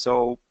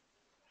 So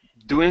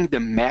doing the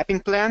mapping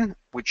plan,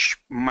 which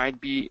might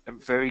be a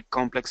very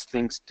complex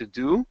thing to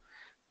do,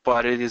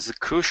 but it is a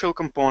crucial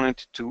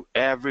component to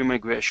every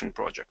migration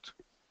project.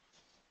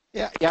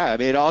 Yeah, I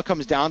mean, it all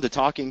comes down to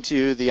talking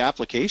to the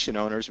application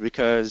owners,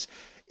 because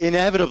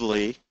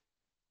inevitably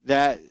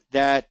that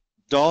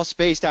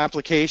DOS-based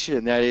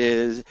application that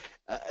is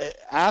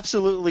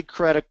absolutely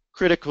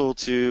critical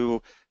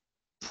to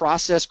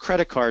process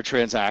credit card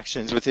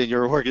transactions within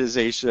your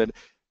organization,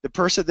 the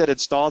person that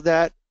installed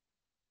that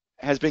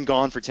has been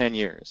gone for 10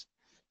 years.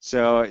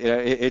 So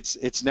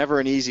it's never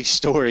an easy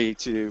story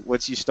to,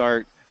 once you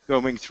start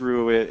going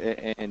through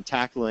it and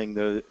tackling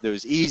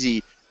those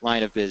easy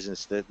line of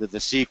business, the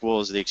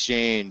SQLs, the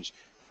Exchange,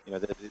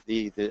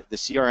 the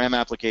CRM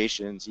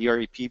applications,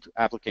 ERP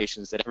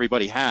applications that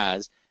everybody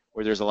has,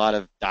 where there's a lot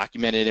of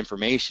documented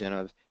information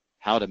of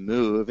how to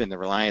move and the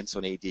reliance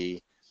on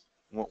AD.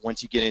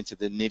 Once you get into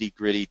the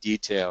nitty-gritty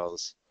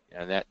details,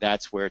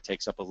 that's where it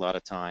takes up a lot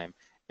of time.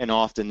 And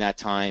often that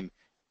time,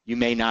 you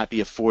may not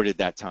be afforded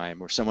that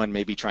time, or someone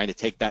may be trying to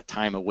take that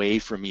time away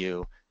from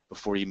you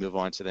before you move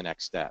on to the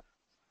next step.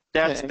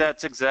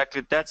 That's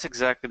exactly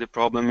the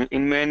problem.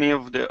 In many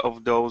of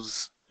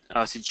those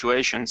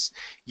situations,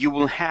 you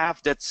will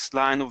have that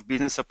line of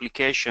business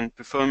application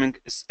performing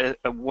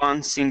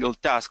one single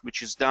task,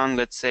 which is done,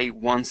 let's say,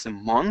 once a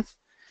month,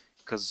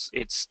 because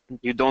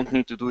you don't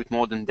need to do it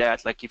more than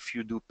that. Like if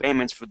you do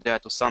payments for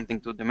that or something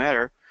to the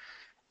matter.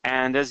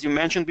 And as you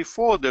mentioned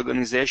before, the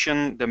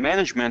organization, the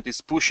management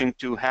is pushing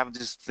to have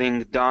this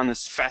thing done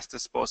as fast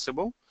as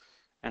possible.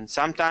 And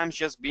sometimes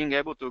just being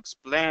able to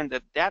explain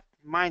that that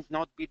might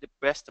not be the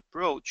best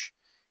approach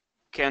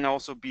can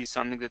also be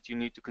something that you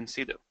need to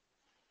consider.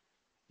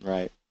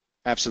 Right,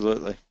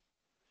 absolutely.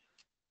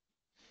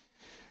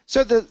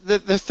 So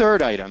the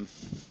third item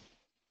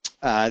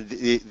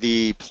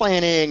the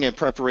planning and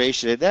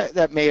preparation,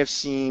 that may have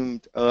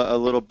seemed a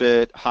little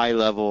bit high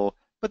level,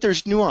 but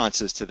there's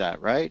nuances to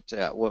that, right?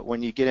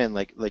 When you get in,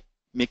 like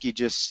Mickey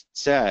just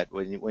said,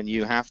 when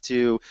you have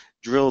to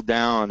drill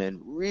down and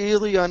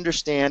really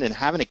understand and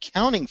have an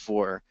accounting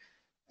for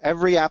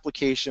every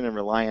application and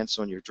reliance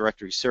on your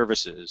directory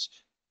services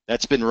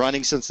that's been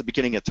running since the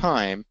beginning of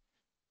time,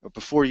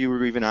 before you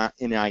were even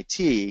in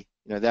IT,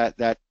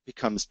 that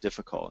becomes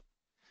difficult.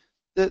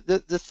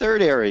 The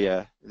third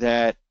area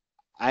that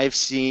I've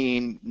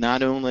seen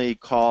not only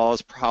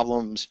cause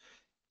problems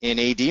in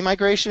AD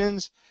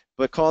migrations,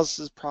 but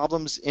causes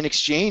problems in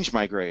Exchange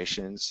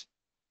migrations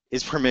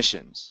is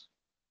permissions.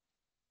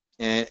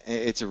 And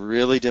it's a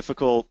really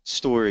difficult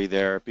story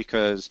there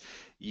because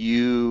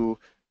you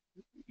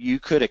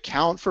could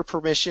account for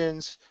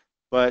permissions,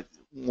 but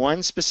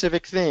one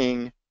specific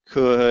thing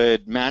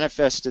could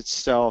manifest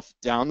itself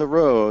down the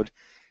road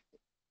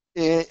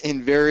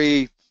in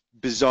very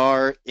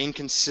bizarre,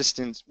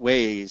 inconsistent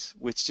ways,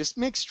 which just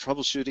makes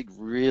troubleshooting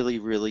really,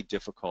 really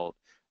difficult,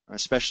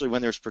 especially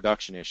when there's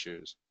production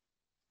issues.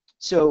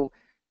 So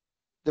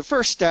the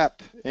first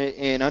step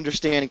in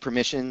understanding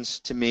permissions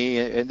to me,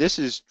 and this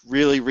is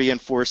really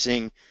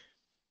reinforcing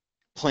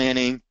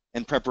planning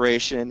and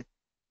preparation,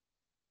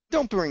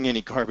 don't bring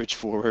any garbage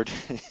forward.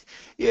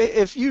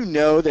 If you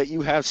know that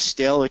you have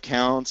stale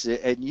accounts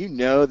and you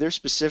know there's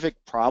specific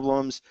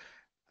problems,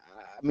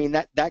 I mean,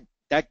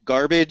 that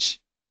garbage,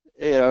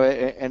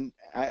 and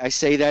I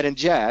say that in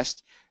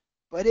jest,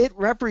 but it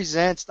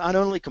represents not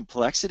only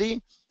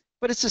complexity,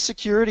 but it's a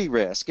security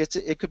risk.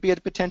 It could be a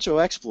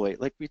potential exploit,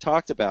 like we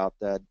talked about,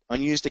 that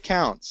unused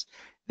accounts.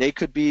 They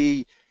could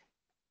be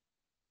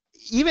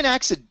even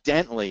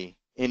accidentally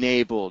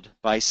enabled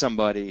by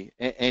somebody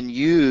and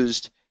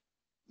used,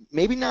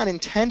 maybe not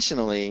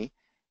intentionally,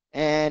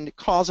 and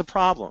cause a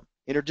problem,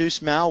 introduce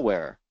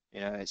malware.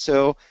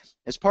 So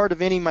as part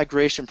of any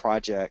migration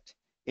project,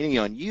 any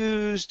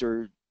unused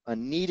or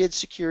unneeded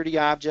security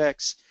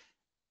objects,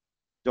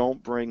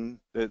 don't bring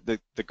the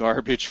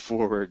garbage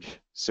forward,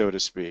 so to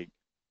speak.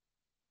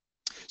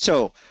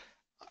 So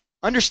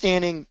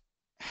understanding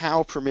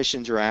how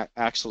permissions are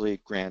actually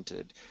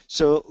granted.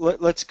 So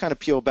let's kind of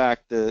peel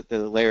back the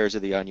layers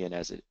of the onion,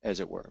 as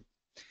it were.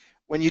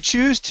 When you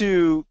choose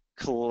to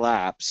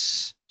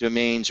collapse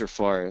domains or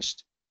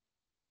forest,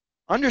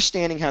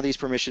 understanding how these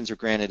permissions are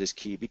granted is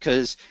key,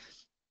 because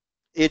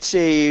it's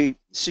a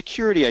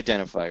security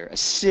identifier, a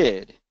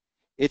SID.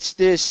 It's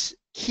this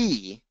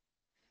key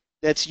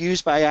that's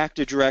used by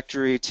Active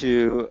Directory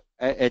to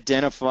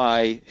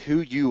identify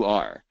who you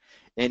are.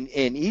 And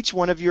each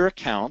one of your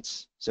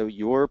accounts, so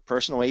your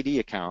personal AD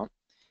account,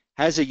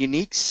 has a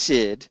unique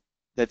SID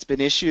that's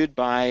been issued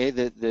by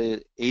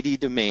the AD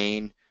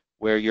domain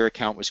where your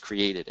account was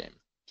created in.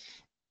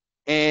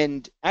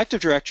 And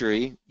Active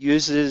Directory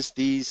uses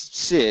these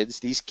SIDs,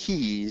 these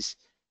keys,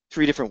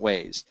 three different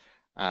ways.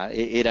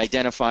 It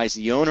identifies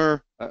the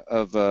owner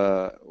of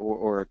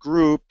or a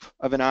group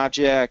of an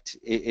object.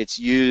 It's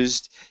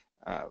used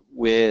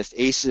with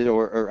ACID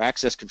or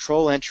access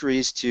control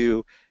entries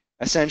to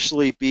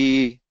essentially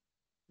be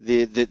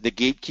the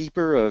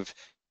gatekeeper of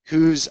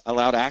who's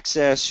allowed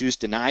access, who's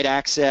denied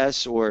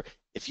access, or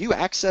if you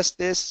access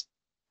this,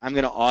 I'm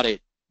going to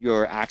audit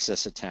your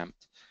access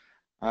attempt.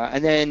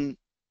 And then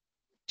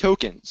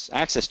tokens,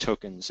 access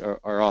tokens,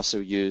 are also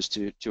used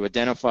to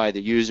identify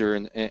the user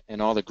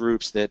and all the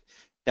groups that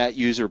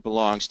user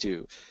belongs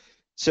to.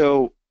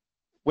 So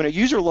when a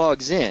user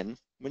logs in,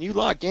 when you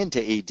log into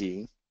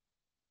AD,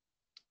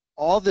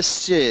 all the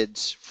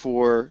SIDs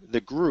for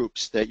the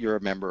groups that you're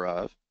a member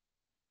of,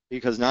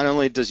 because not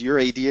only does your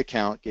AD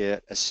account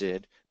get a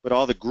SID, but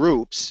all the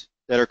groups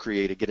that are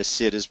created get a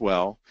SID as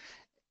well.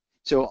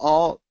 So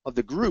all of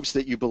the groups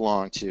that you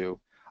belong to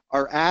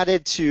are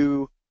added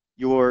to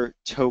your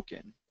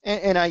token.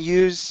 And I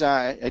use,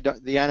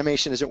 the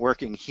animation isn't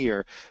working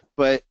here,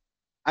 but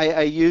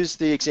I use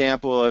the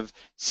example of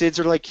SIDs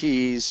are like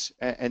keys,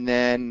 and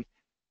then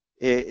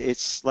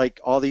it's like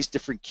all these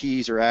different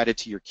keys are added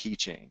to your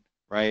keychain,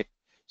 right?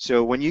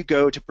 So when you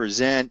go to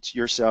present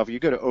yourself, you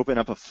go to open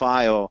up a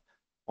file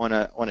on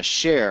a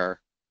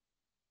share,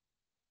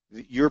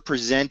 you're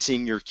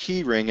presenting your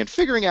key ring and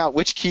figuring out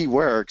which key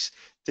works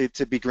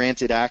to be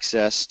granted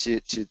access to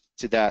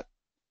that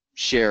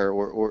share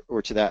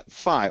or to that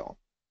file.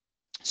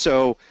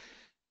 So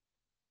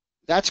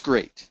that's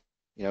great.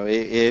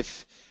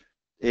 If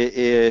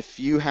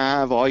you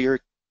have all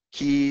your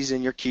keys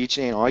in your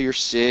keychain, all your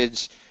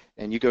SIDs,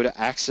 and you go to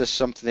access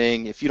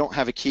something, if you don't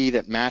have a key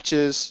that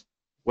matches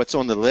what's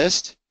on the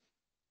list,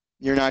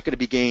 you're not going to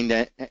be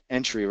gained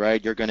entry,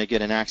 right? You're going to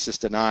get an access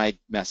denied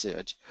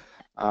message.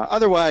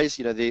 Otherwise,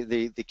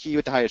 the key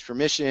with the highest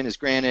permission is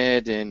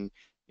granted, and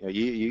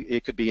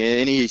it could be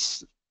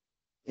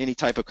any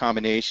type of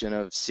combination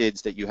of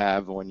SIDs that you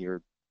have on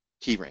your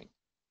key ring.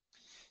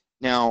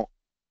 Now,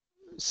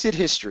 SID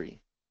history.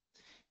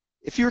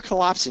 If you're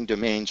collapsing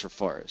domains or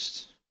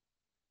forests,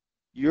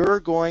 you're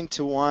going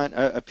to want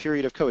a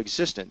period of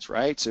coexistence,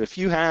 right? So if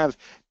you have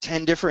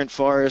 10 different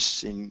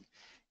forests and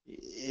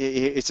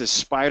it's a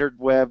spidered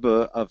web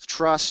of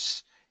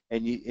trust,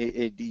 and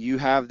you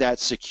have that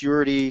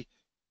security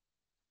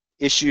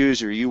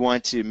issues, or you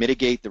want to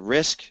mitigate the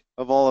risk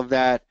of all of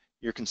that,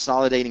 you're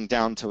consolidating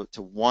down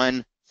to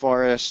one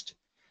forest.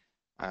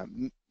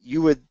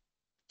 You would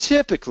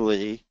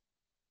typically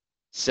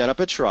set up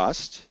a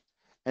trust,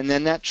 and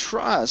then that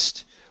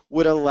trust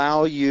would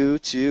allow you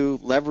to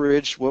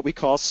leverage what we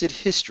call SID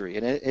history,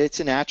 and it's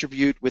an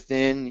attribute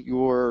within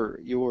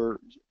your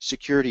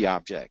security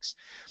objects.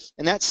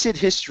 And that SID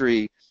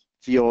history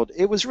field,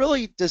 it was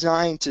really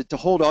designed to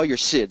hold all your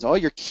SIDs, all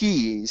your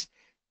keys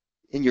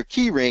in your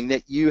key ring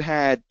that you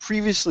had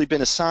previously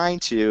been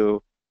assigned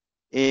to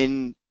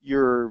in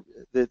your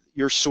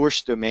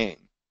source domain.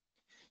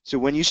 So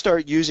when you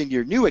start using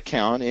your new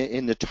account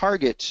in the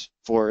target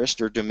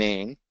forest or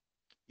domain,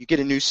 you get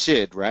a new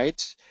SID,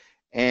 right?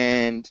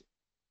 And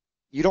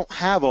you don't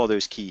have all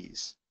those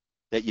keys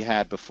that you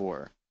had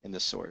before in the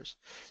source.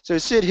 So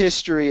SID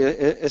history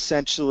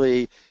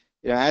essentially,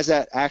 as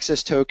that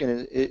access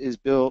token is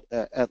built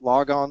at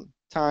logon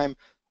time,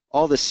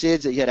 all the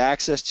SIDs that you had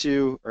access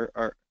to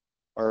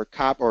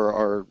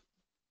are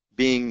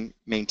being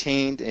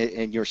maintained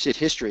in your SID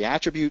history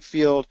attribute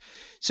field.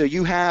 So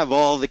you have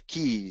all the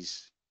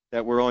keys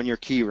that were on your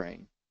key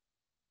ring.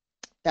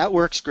 That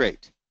works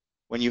great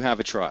when you have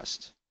a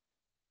trust.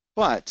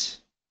 But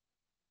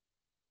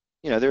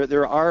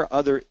there are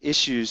other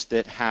issues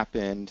that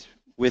happened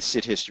with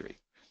SID history.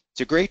 It's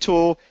a great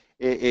tool.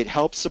 It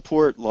helps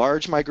support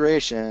large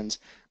migrations,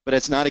 but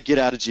it's not a get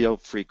out of jail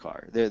free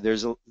card.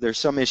 There's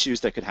some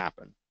issues that could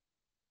happen.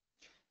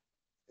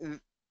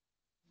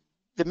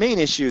 The main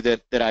issue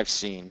that I've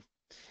seen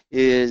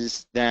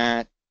is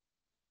that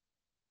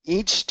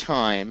each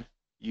time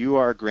you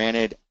are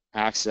granted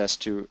access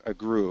to a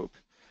group,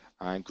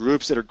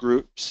 groups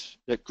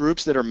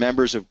that are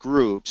members of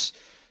groups,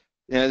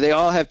 they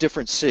all have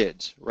different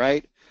SIDs,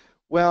 right?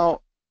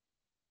 Well,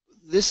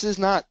 this is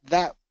not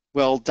that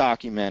well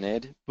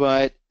documented,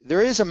 but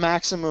there is a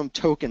maximum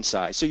token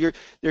size. So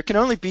there can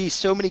only be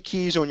so many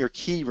keys on your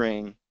key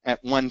ring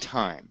at one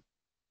time.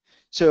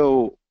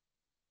 So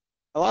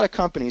a lot of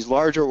companies,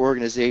 larger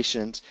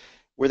organizations,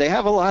 where they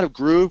have a lot of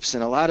groups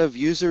and a lot of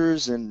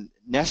users and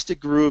nested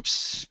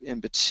groups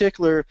in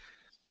particular,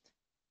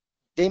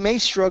 they may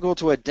struggle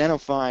to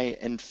identify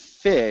and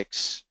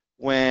fix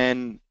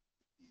when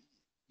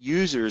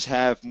users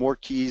have more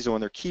keys on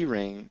their key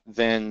ring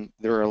than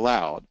they're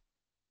allowed.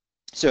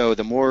 So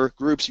the more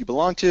groups you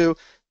belong to,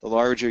 the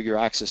larger your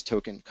access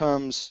token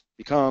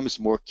becomes,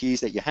 more keys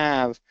that you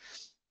have.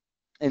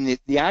 And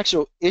the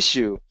actual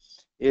issue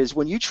is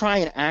when you try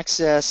and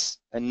access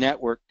a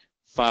network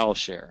file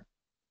share,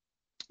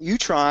 you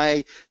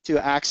try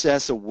to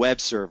access a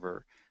web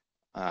server,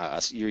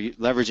 you're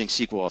leveraging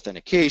SQL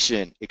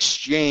authentication,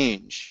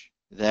 Exchange,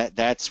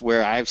 that's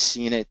where I've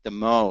seen it the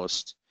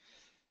most.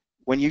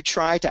 When you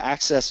try to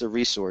access a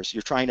resource,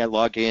 you're trying to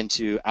log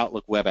into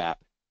Outlook web app,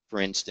 for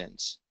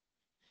instance.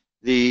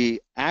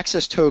 The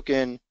access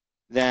token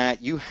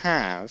that you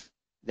have,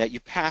 that you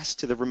pass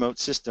to the remote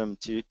system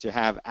to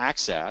have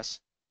access,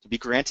 to be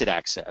granted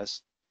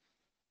access,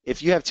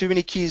 if you have too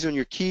many keys on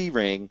your key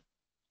ring,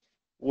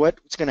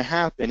 what's going to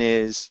happen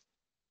is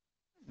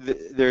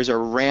there's a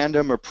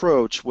random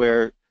approach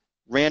where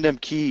random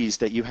keys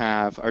that you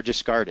have are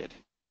discarded.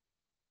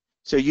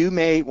 So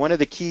one of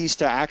the keys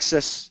to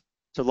access,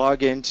 to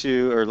log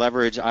into or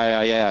leverage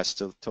IIS,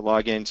 to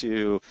log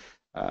into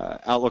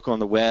Outlook on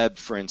the web,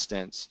 for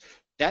instance,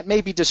 that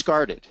may be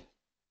discarded.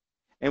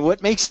 And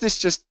what makes this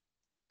just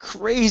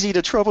crazy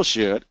to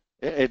troubleshoot,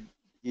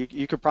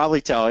 you could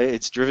probably tell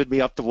it's driven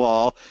me up the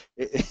wall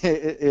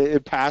in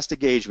past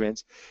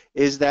engagements,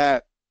 is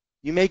that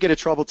you may get a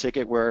trouble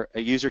ticket where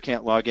a user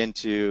can't log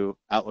into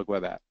Outlook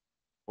web app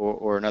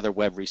or another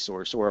web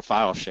resource or a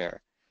file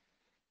share.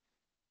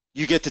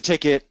 You get the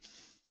ticket,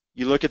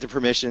 you look at the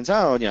permissions,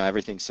 oh,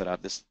 everything's set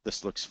up,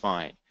 this looks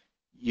fine.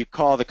 You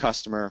call the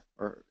customer,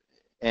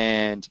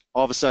 and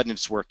all of a sudden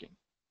it's working.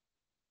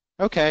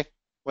 Okay,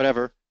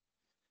 whatever.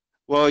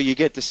 Well, you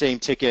get the same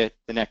ticket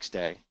the next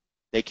day.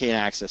 They can't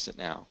access it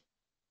now.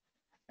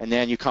 And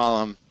then you call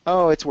them,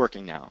 oh, it's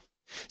working now.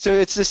 So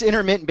it's this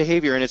intermittent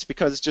behavior, and it's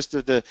because it's just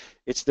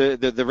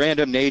the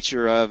random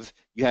nature of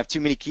you have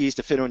too many keys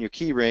to fit on your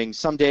key ring.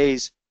 Some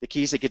days the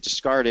keys that get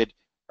discarded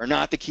are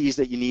not the keys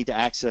that you need to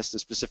access the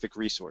specific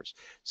resource.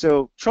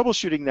 So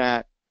troubleshooting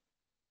that,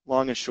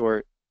 long and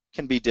short,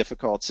 can be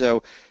difficult.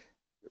 So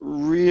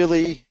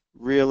really,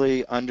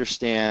 really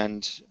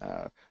understand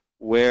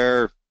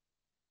where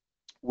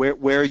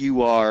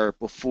you are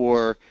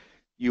before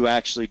you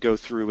actually go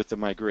through with the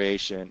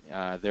migration.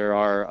 There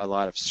are a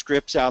lot of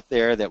scripts out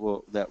there that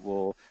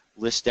will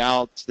list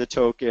out the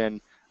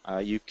token.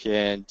 You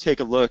can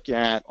take a look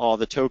at all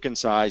the token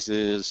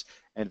sizes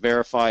and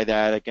verify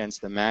that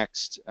against the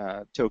maxed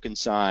token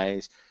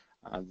size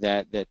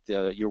that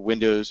your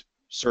Windows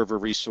server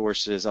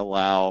resources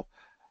allow.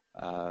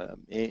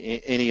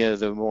 Any of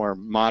the more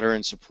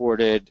modern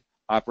supported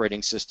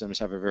operating systems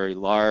have a very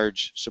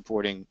large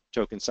supporting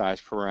token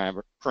size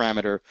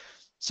parameter.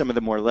 some of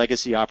the more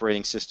legacy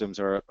operating systems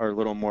are a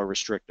little more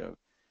restrictive.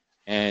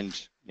 And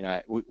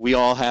we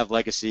all have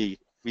legacy.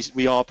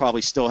 We all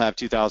probably still have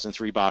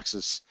 2003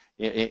 boxes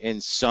in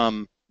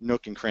some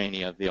nook and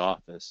cranny of the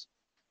office.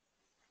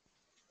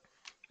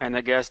 And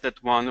I guess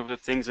that one of the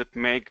things that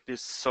make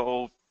this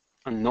so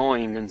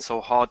annoying and so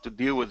hard to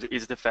deal with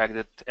is the fact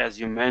that, as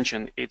you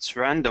mentioned, it's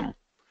random.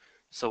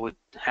 So it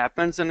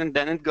happens and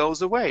then it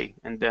goes away,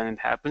 and then it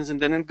happens and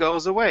then it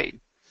goes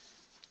away.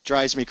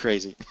 Drives me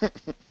crazy.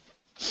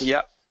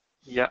 Yeah,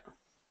 yeah.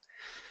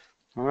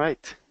 All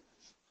right.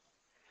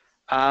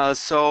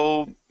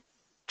 So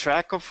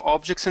track of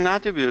objects and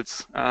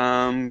attributes.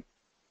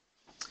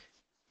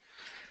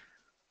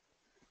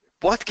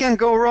 What can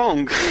go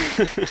wrong?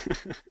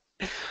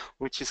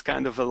 Which is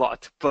kind of a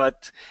lot.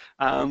 But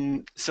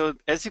so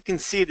as you can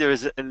see, there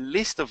is a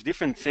list of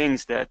different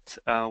things that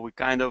we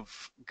kind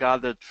of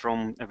gathered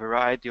from a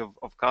variety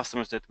of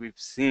customers that we've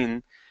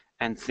seen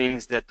and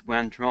things that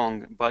went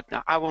wrong. But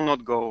I will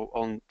not go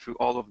on through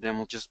all of them.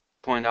 I'll just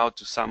point out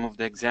to some of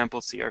the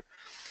examples here.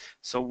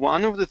 So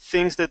one of the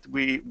things that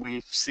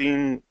we've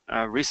seen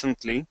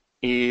recently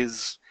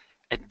is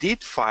a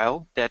DIT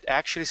file that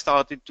actually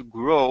started to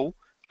grow,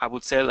 I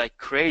would say, like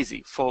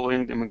crazy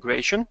following the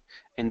migration.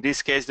 In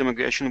this case, the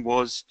migration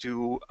was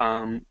to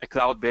a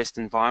cloud-based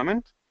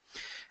environment,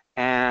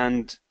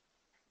 and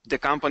the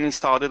company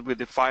started with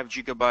the 5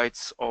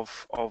 gigabytes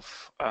of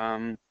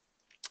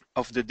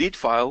the DIT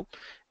file,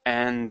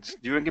 and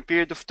during a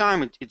period of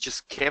time, it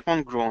just kept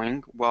on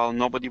growing while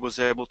nobody was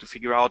able to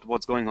figure out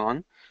what's going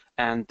on.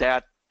 And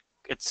that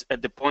it's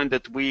at the point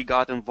that we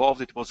got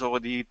involved, it was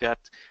already that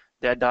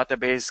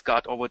database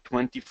got over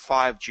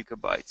 25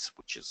 gigabytes,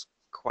 which is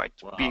quite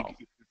big if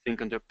you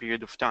think under a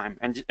period of time,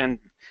 and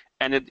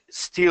it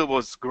still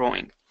was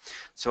growing.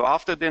 So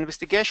after the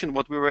investigation,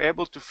 what we were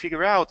able to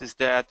figure out is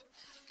that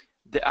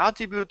the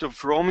attribute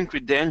of roaming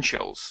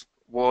credentials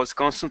was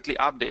constantly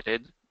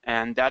updated,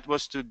 and that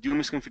was to do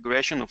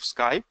misconfiguration of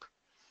Skype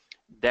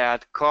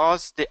that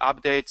caused the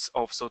updates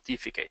of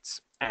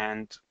certificates.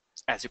 And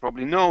as you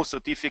probably know,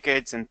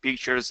 certificates and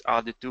pictures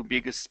are the two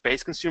biggest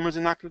space consumers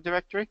in Active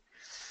Directory.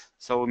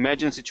 So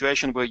imagine a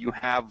situation where you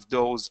have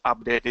those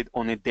updated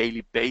on a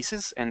daily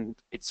basis, and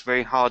it's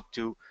very hard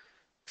to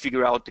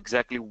figure out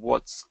exactly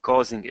what's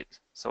causing it.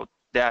 So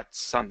that's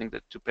something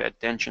that to pay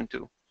attention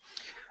to.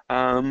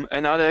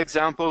 Another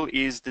example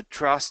is the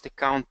trust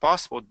account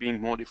password being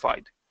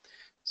modified.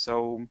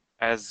 So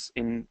as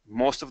in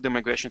most of the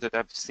migrations that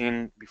I've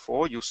seen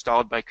before, you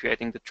start by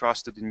creating the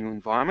trust to the new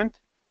environment,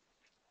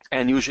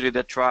 and usually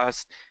that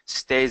trust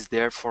stays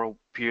there for a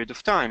period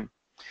of time.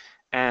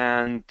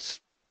 And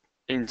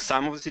in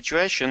some of the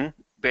situation,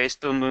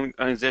 based on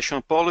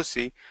organizational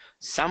policy,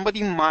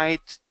 somebody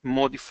might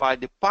modify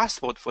the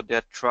password for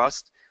that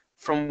trust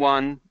from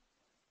one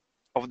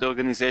of the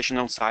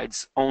organizational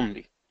sites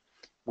only,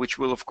 which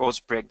will of course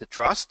break the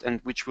trust, and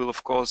which will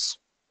of course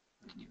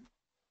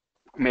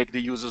make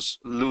the users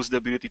lose the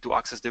ability to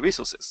access the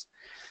resources.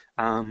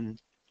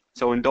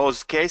 So in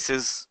those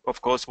cases,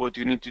 of course, what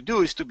you need to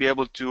do is to be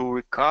able to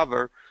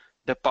recover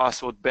the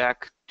password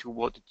back to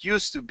what it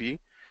used to be,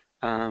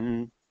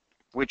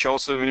 which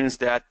also means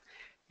that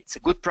it's a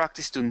good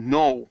practice to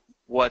know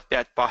what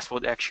that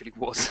password actually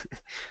was,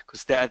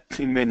 because that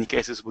in many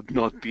cases would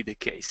not be the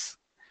case.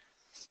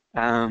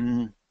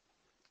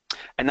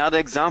 Another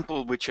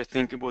example, which I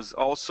think was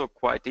also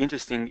quite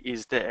interesting,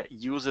 is the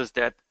users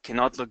that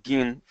cannot log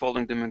in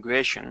following the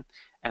migration,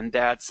 and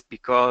that's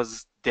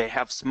because they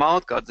have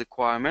smart cards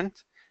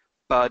requirement,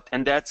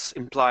 and that's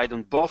implied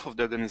on both of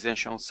the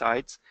organizational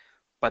sites.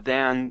 But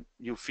then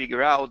you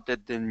figure out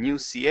that the new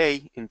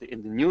CA in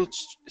the new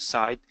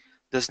site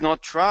does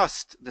not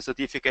trust the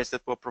certificates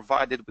that were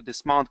provided with the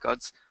smart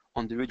cards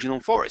on the regional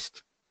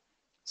forest.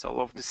 So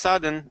all of a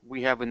sudden,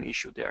 we have an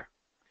issue there.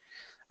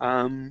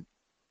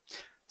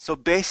 So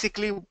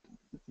basically,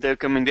 the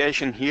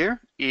recommendation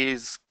here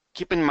is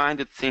keep in mind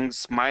that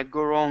things might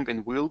go wrong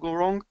and will go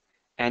wrong,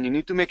 and you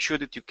need to make sure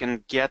that you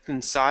can get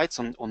insights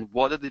on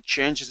what are the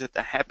changes that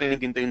are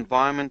happening in the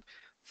environment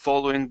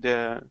following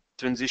the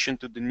transition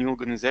to the new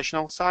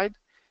organizational side,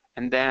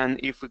 and then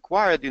if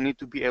required, you need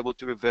to be able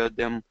to revert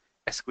them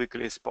as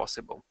quickly as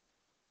possible.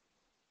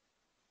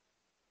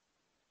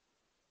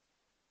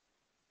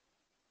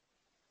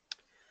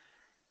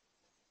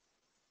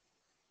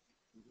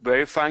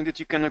 Verifying that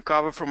you can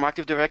recover from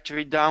Active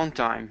Directory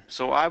downtime.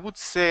 So I would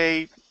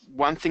say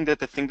one thing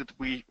that I think that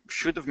we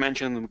should have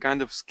mentioned and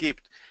kind of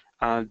skipped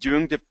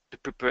during the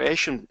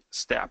preparation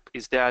step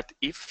is that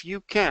if you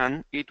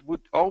can, it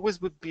would always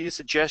be a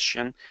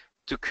suggestion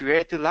to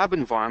create a lab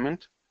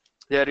environment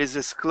that is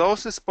as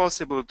close as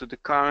possible to the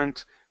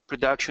current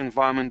production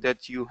environment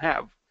that you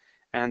have.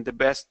 And the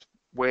best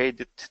way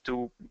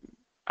to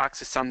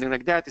access something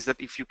like that is that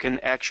if you can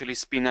actually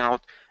spin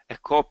out a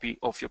copy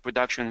of your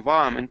production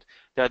environment,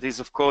 that is,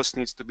 of course,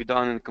 needs to be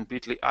done in a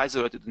completely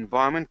isolated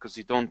environment because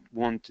you don't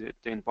want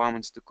the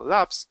environments to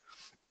collapse.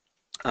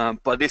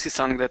 But this is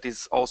something that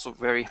is also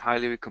very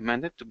highly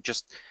recommended, to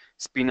just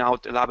spin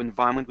out a lab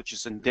environment which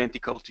is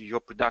identical to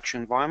your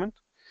production environment.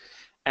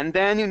 And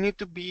then you need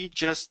to be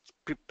just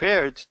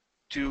prepared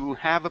to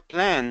have a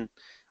plan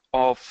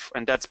of,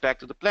 and that's back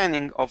to the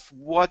planning, of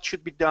what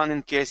should be done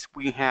in case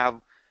we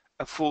have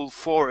a full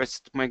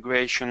forest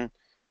migration,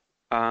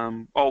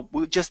 or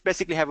we just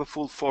basically have a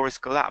full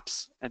forest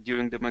collapse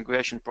during the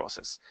migration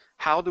process.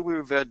 How do we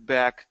revert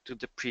back to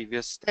the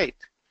previous state?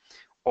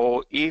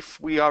 Or if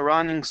we are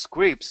running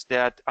scripts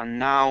that are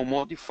now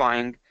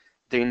modifying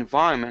the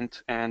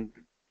environment and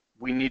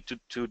we need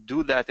to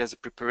do that as a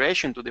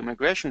preparation to the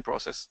migration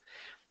process,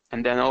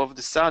 and then all of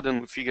a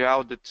sudden we figure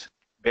out that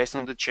based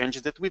on the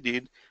changes that we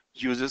did,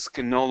 users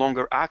can no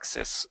longer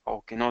access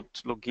or cannot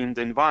log in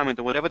the environment,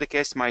 or whatever the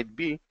case might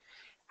be.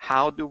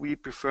 How do we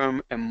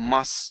perform a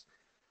mass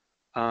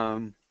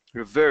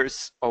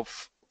reverse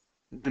of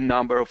the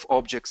number of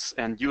objects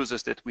and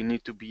users that we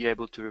need to be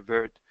able to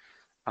revert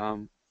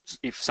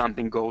if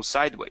something goes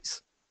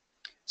sideways?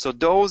 So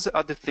those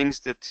are the things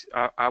that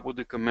I would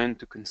recommend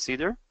to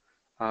consider,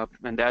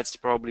 and that's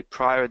probably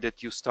prior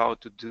that you start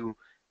to do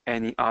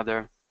any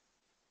other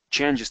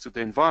changes to the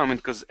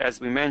environment, because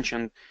as we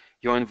mentioned,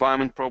 your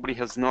environment probably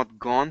has not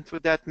gone through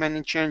that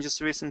many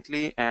changes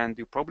recently, and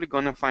you're probably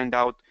going to find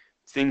out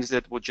things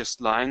that were just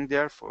lying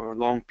there for a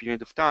long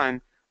period of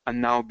time are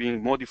now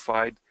being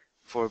modified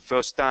for the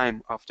first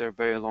time after a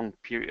very long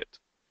period.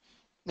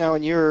 Now,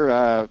 in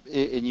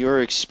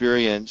your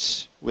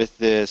experience with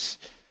this,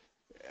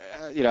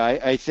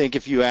 I think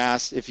if you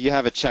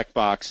have a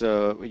checkbox,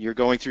 you're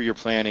going through your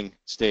planning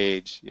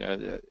stage,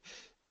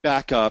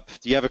 backup,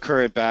 do you have a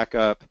current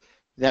backup?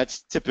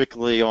 That's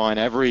typically on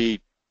every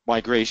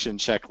migration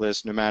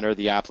checklist, no matter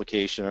the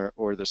application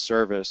or the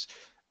service.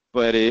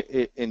 But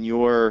in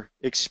your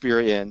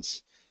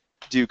experience,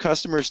 do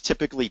customers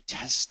typically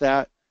test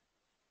that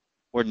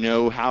or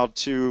know how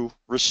to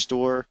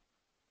restore?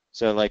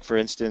 So like, for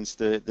instance,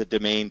 the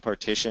domain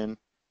partition,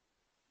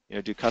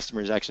 do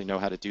customers actually know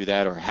how to do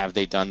that, or have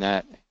they done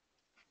that?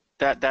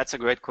 That's a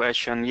great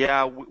question.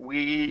 Yeah,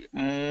 we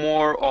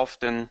more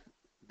often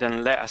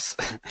than less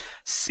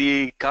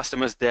see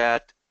customers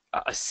that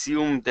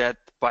assume that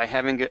by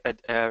having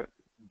a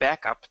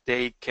backup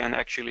they can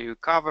actually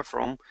recover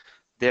from,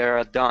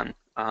 they're done.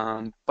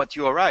 But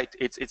you are right,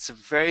 it's a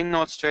very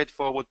not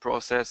straightforward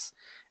process,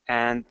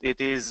 and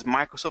it is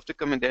Microsoft's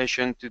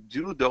recommendation to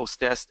do those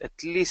tests at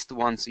least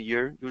once a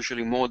year,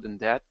 usually more than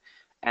that.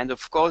 And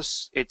of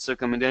course, it's a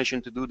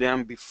recommendation to do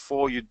them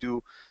before you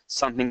do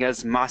something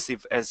as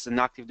massive as an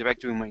Active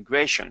Directory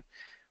migration,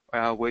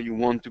 where you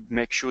want to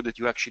make sure that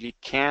you actually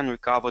can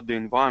recover the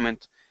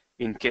environment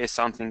in case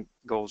something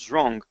goes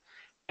wrong.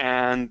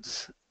 And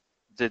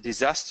the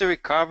disaster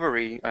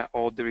recovery,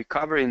 or the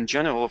recovery in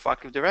general of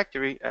Active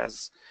Directory,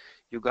 as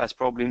you guys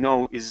probably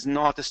know, is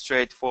not a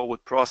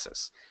straightforward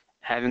process.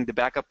 Having the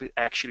backup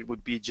actually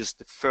would be just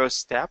the first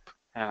step,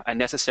 a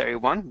necessary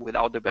one.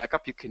 Without the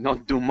backup, you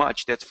cannot do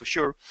much, that's for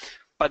sure.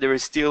 But there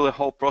is still a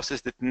whole process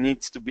that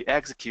needs to be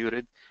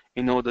executed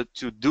in order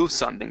to do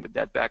something with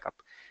that backup.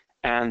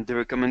 And the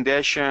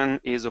recommendation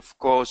is, of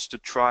course, to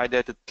try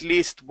that at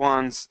least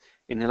once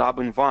in a lab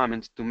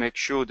environment to make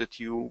sure that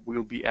you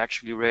will be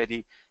actually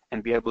ready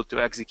and be able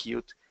to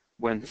execute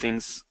when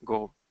things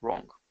go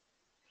wrong.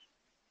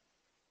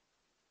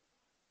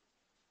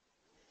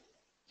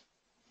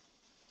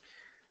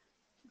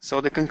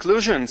 So the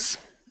conclusions.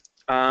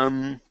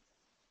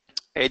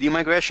 AD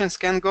migrations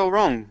can go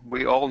wrong.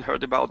 We all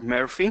heard about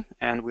Murphy,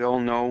 and we all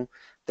know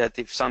that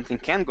if something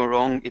can go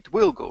wrong, it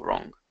will go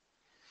wrong.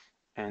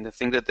 And I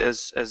think that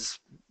as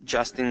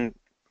Justin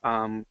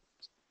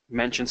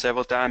mentioned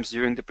several times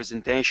during the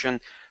presentation,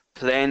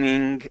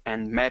 planning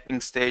and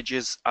mapping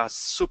stages are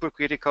super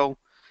critical,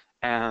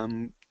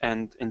 and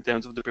in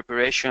terms of the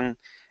preparation,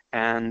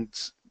 and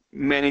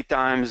many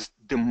times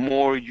the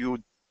more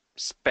you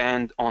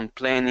spend on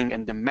planning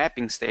and the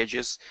mapping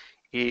stages,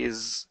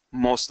 is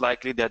most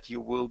likely that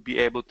you will be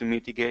able to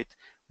mitigate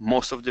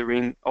most of the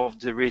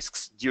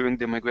risks during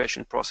the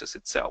migration process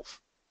itself.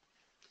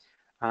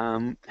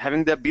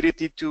 Having the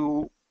ability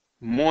to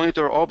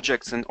monitor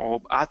objects and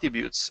or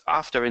attributes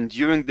after and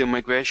during the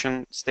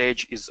migration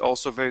stage is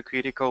also very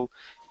critical.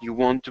 You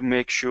want to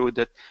make sure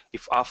that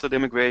if after the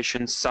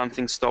migration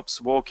something stops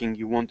working,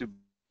 you want to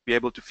be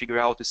able to figure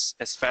out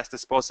as fast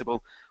as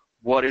possible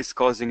what is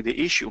causing the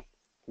issue.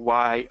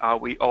 Why are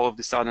we all of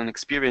a sudden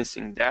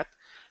experiencing that?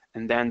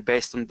 And then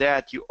based on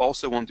that, you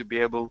also want to be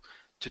able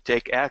to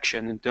take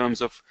action in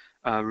terms of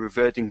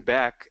reverting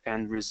back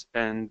and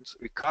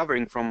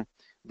recovering from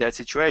that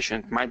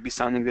situation. It might be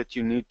something that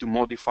you need to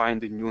modify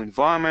in the new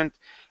environment.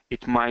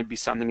 It might be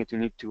something that you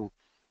need to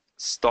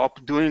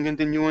stop doing in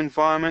the new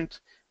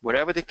environment.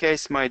 Whatever the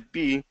case might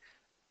be,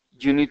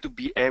 you need to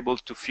be able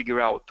to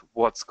figure out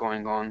what's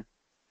going on.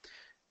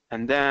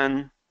 And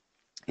then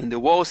in the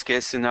worst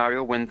case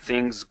scenario, when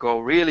things go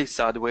really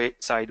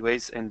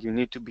sideways and you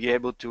need to be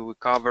able to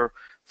recover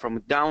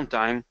from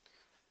downtime,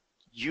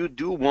 you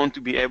do want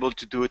to be able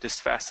to do it as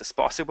fast as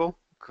possible,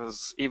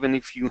 because even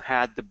if you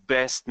had the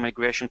best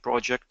migration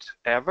project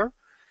ever,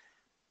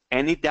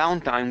 any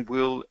downtime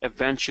will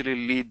eventually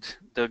lead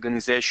the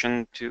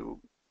organization to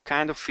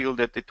kind of feel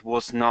that it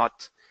was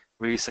not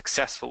really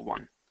successful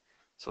one.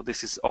 So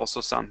this is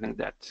also something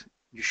that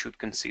you should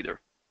consider.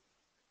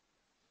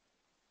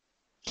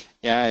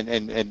 Yeah,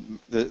 and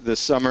the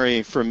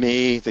summary for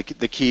me, the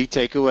key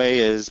takeaway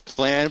is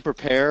plan,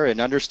 prepare,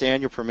 and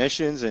understand your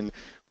permissions. And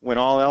when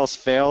all else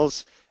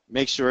fails,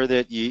 make sure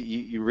that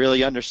you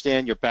really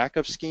understand your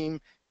backup scheme,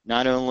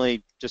 not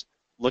only just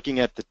looking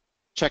at the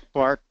check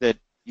mark that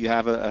you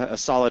have a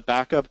solid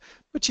backup,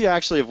 but you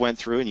actually have went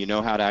through and you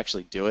know how to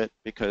actually do it,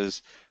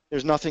 because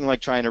there's nothing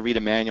like trying to read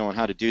a manual on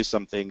how to do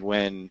something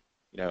when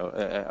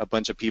a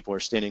bunch of people are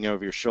standing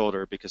over your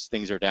shoulder because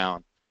things are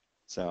down.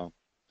 So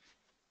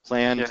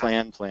plan,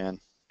 Yeah, plan.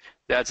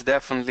 that's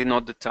definitely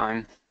not the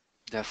time,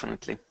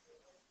 definitely.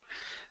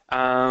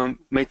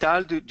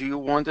 Meital, do you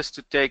want us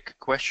to take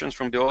questions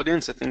from the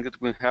audience? I think that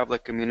we have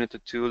like a minute or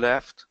two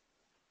left.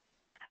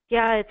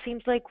 Yeah, it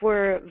seems like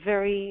we're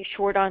very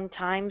short on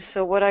time.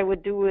 So what I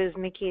would do is,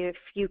 Mickey, if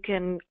you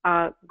can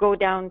go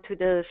down to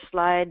the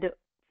slide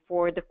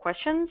for the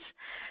questions.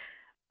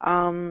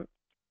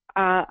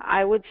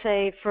 I would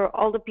say for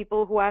all the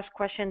people who ask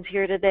questions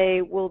here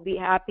today, we'll be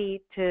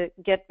happy to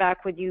get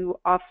back with you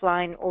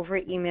offline over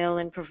email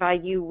and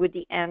provide you with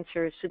the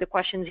answers to the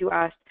questions you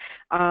asked.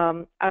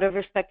 Out of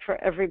respect for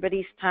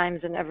everybody's times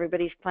and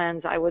everybody's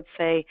plans, I would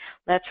say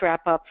let's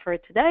wrap up for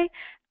today.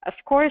 Of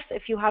course,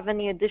 if you have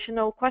any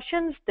additional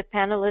questions, the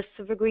panelists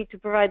have agreed to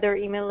provide their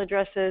email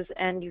addresses,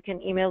 and you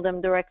can email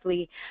them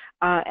directly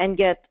and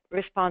get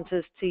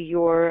responses to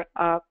your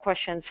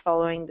questions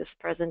following this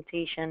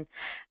presentation.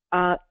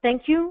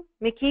 Thank you,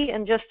 Mickey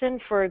and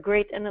Justin, for a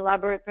great and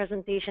elaborate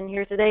presentation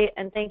here today,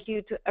 and thank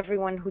you to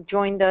everyone who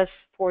joined us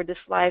for this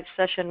live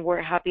session.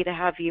 We're happy to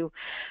have you.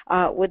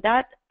 With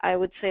that, I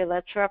would say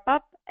let's wrap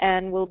up,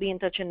 and we'll be in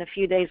touch in a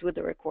few days with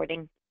the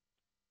recording.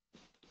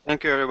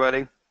 Thank you,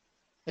 everybody.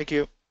 Thank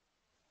you.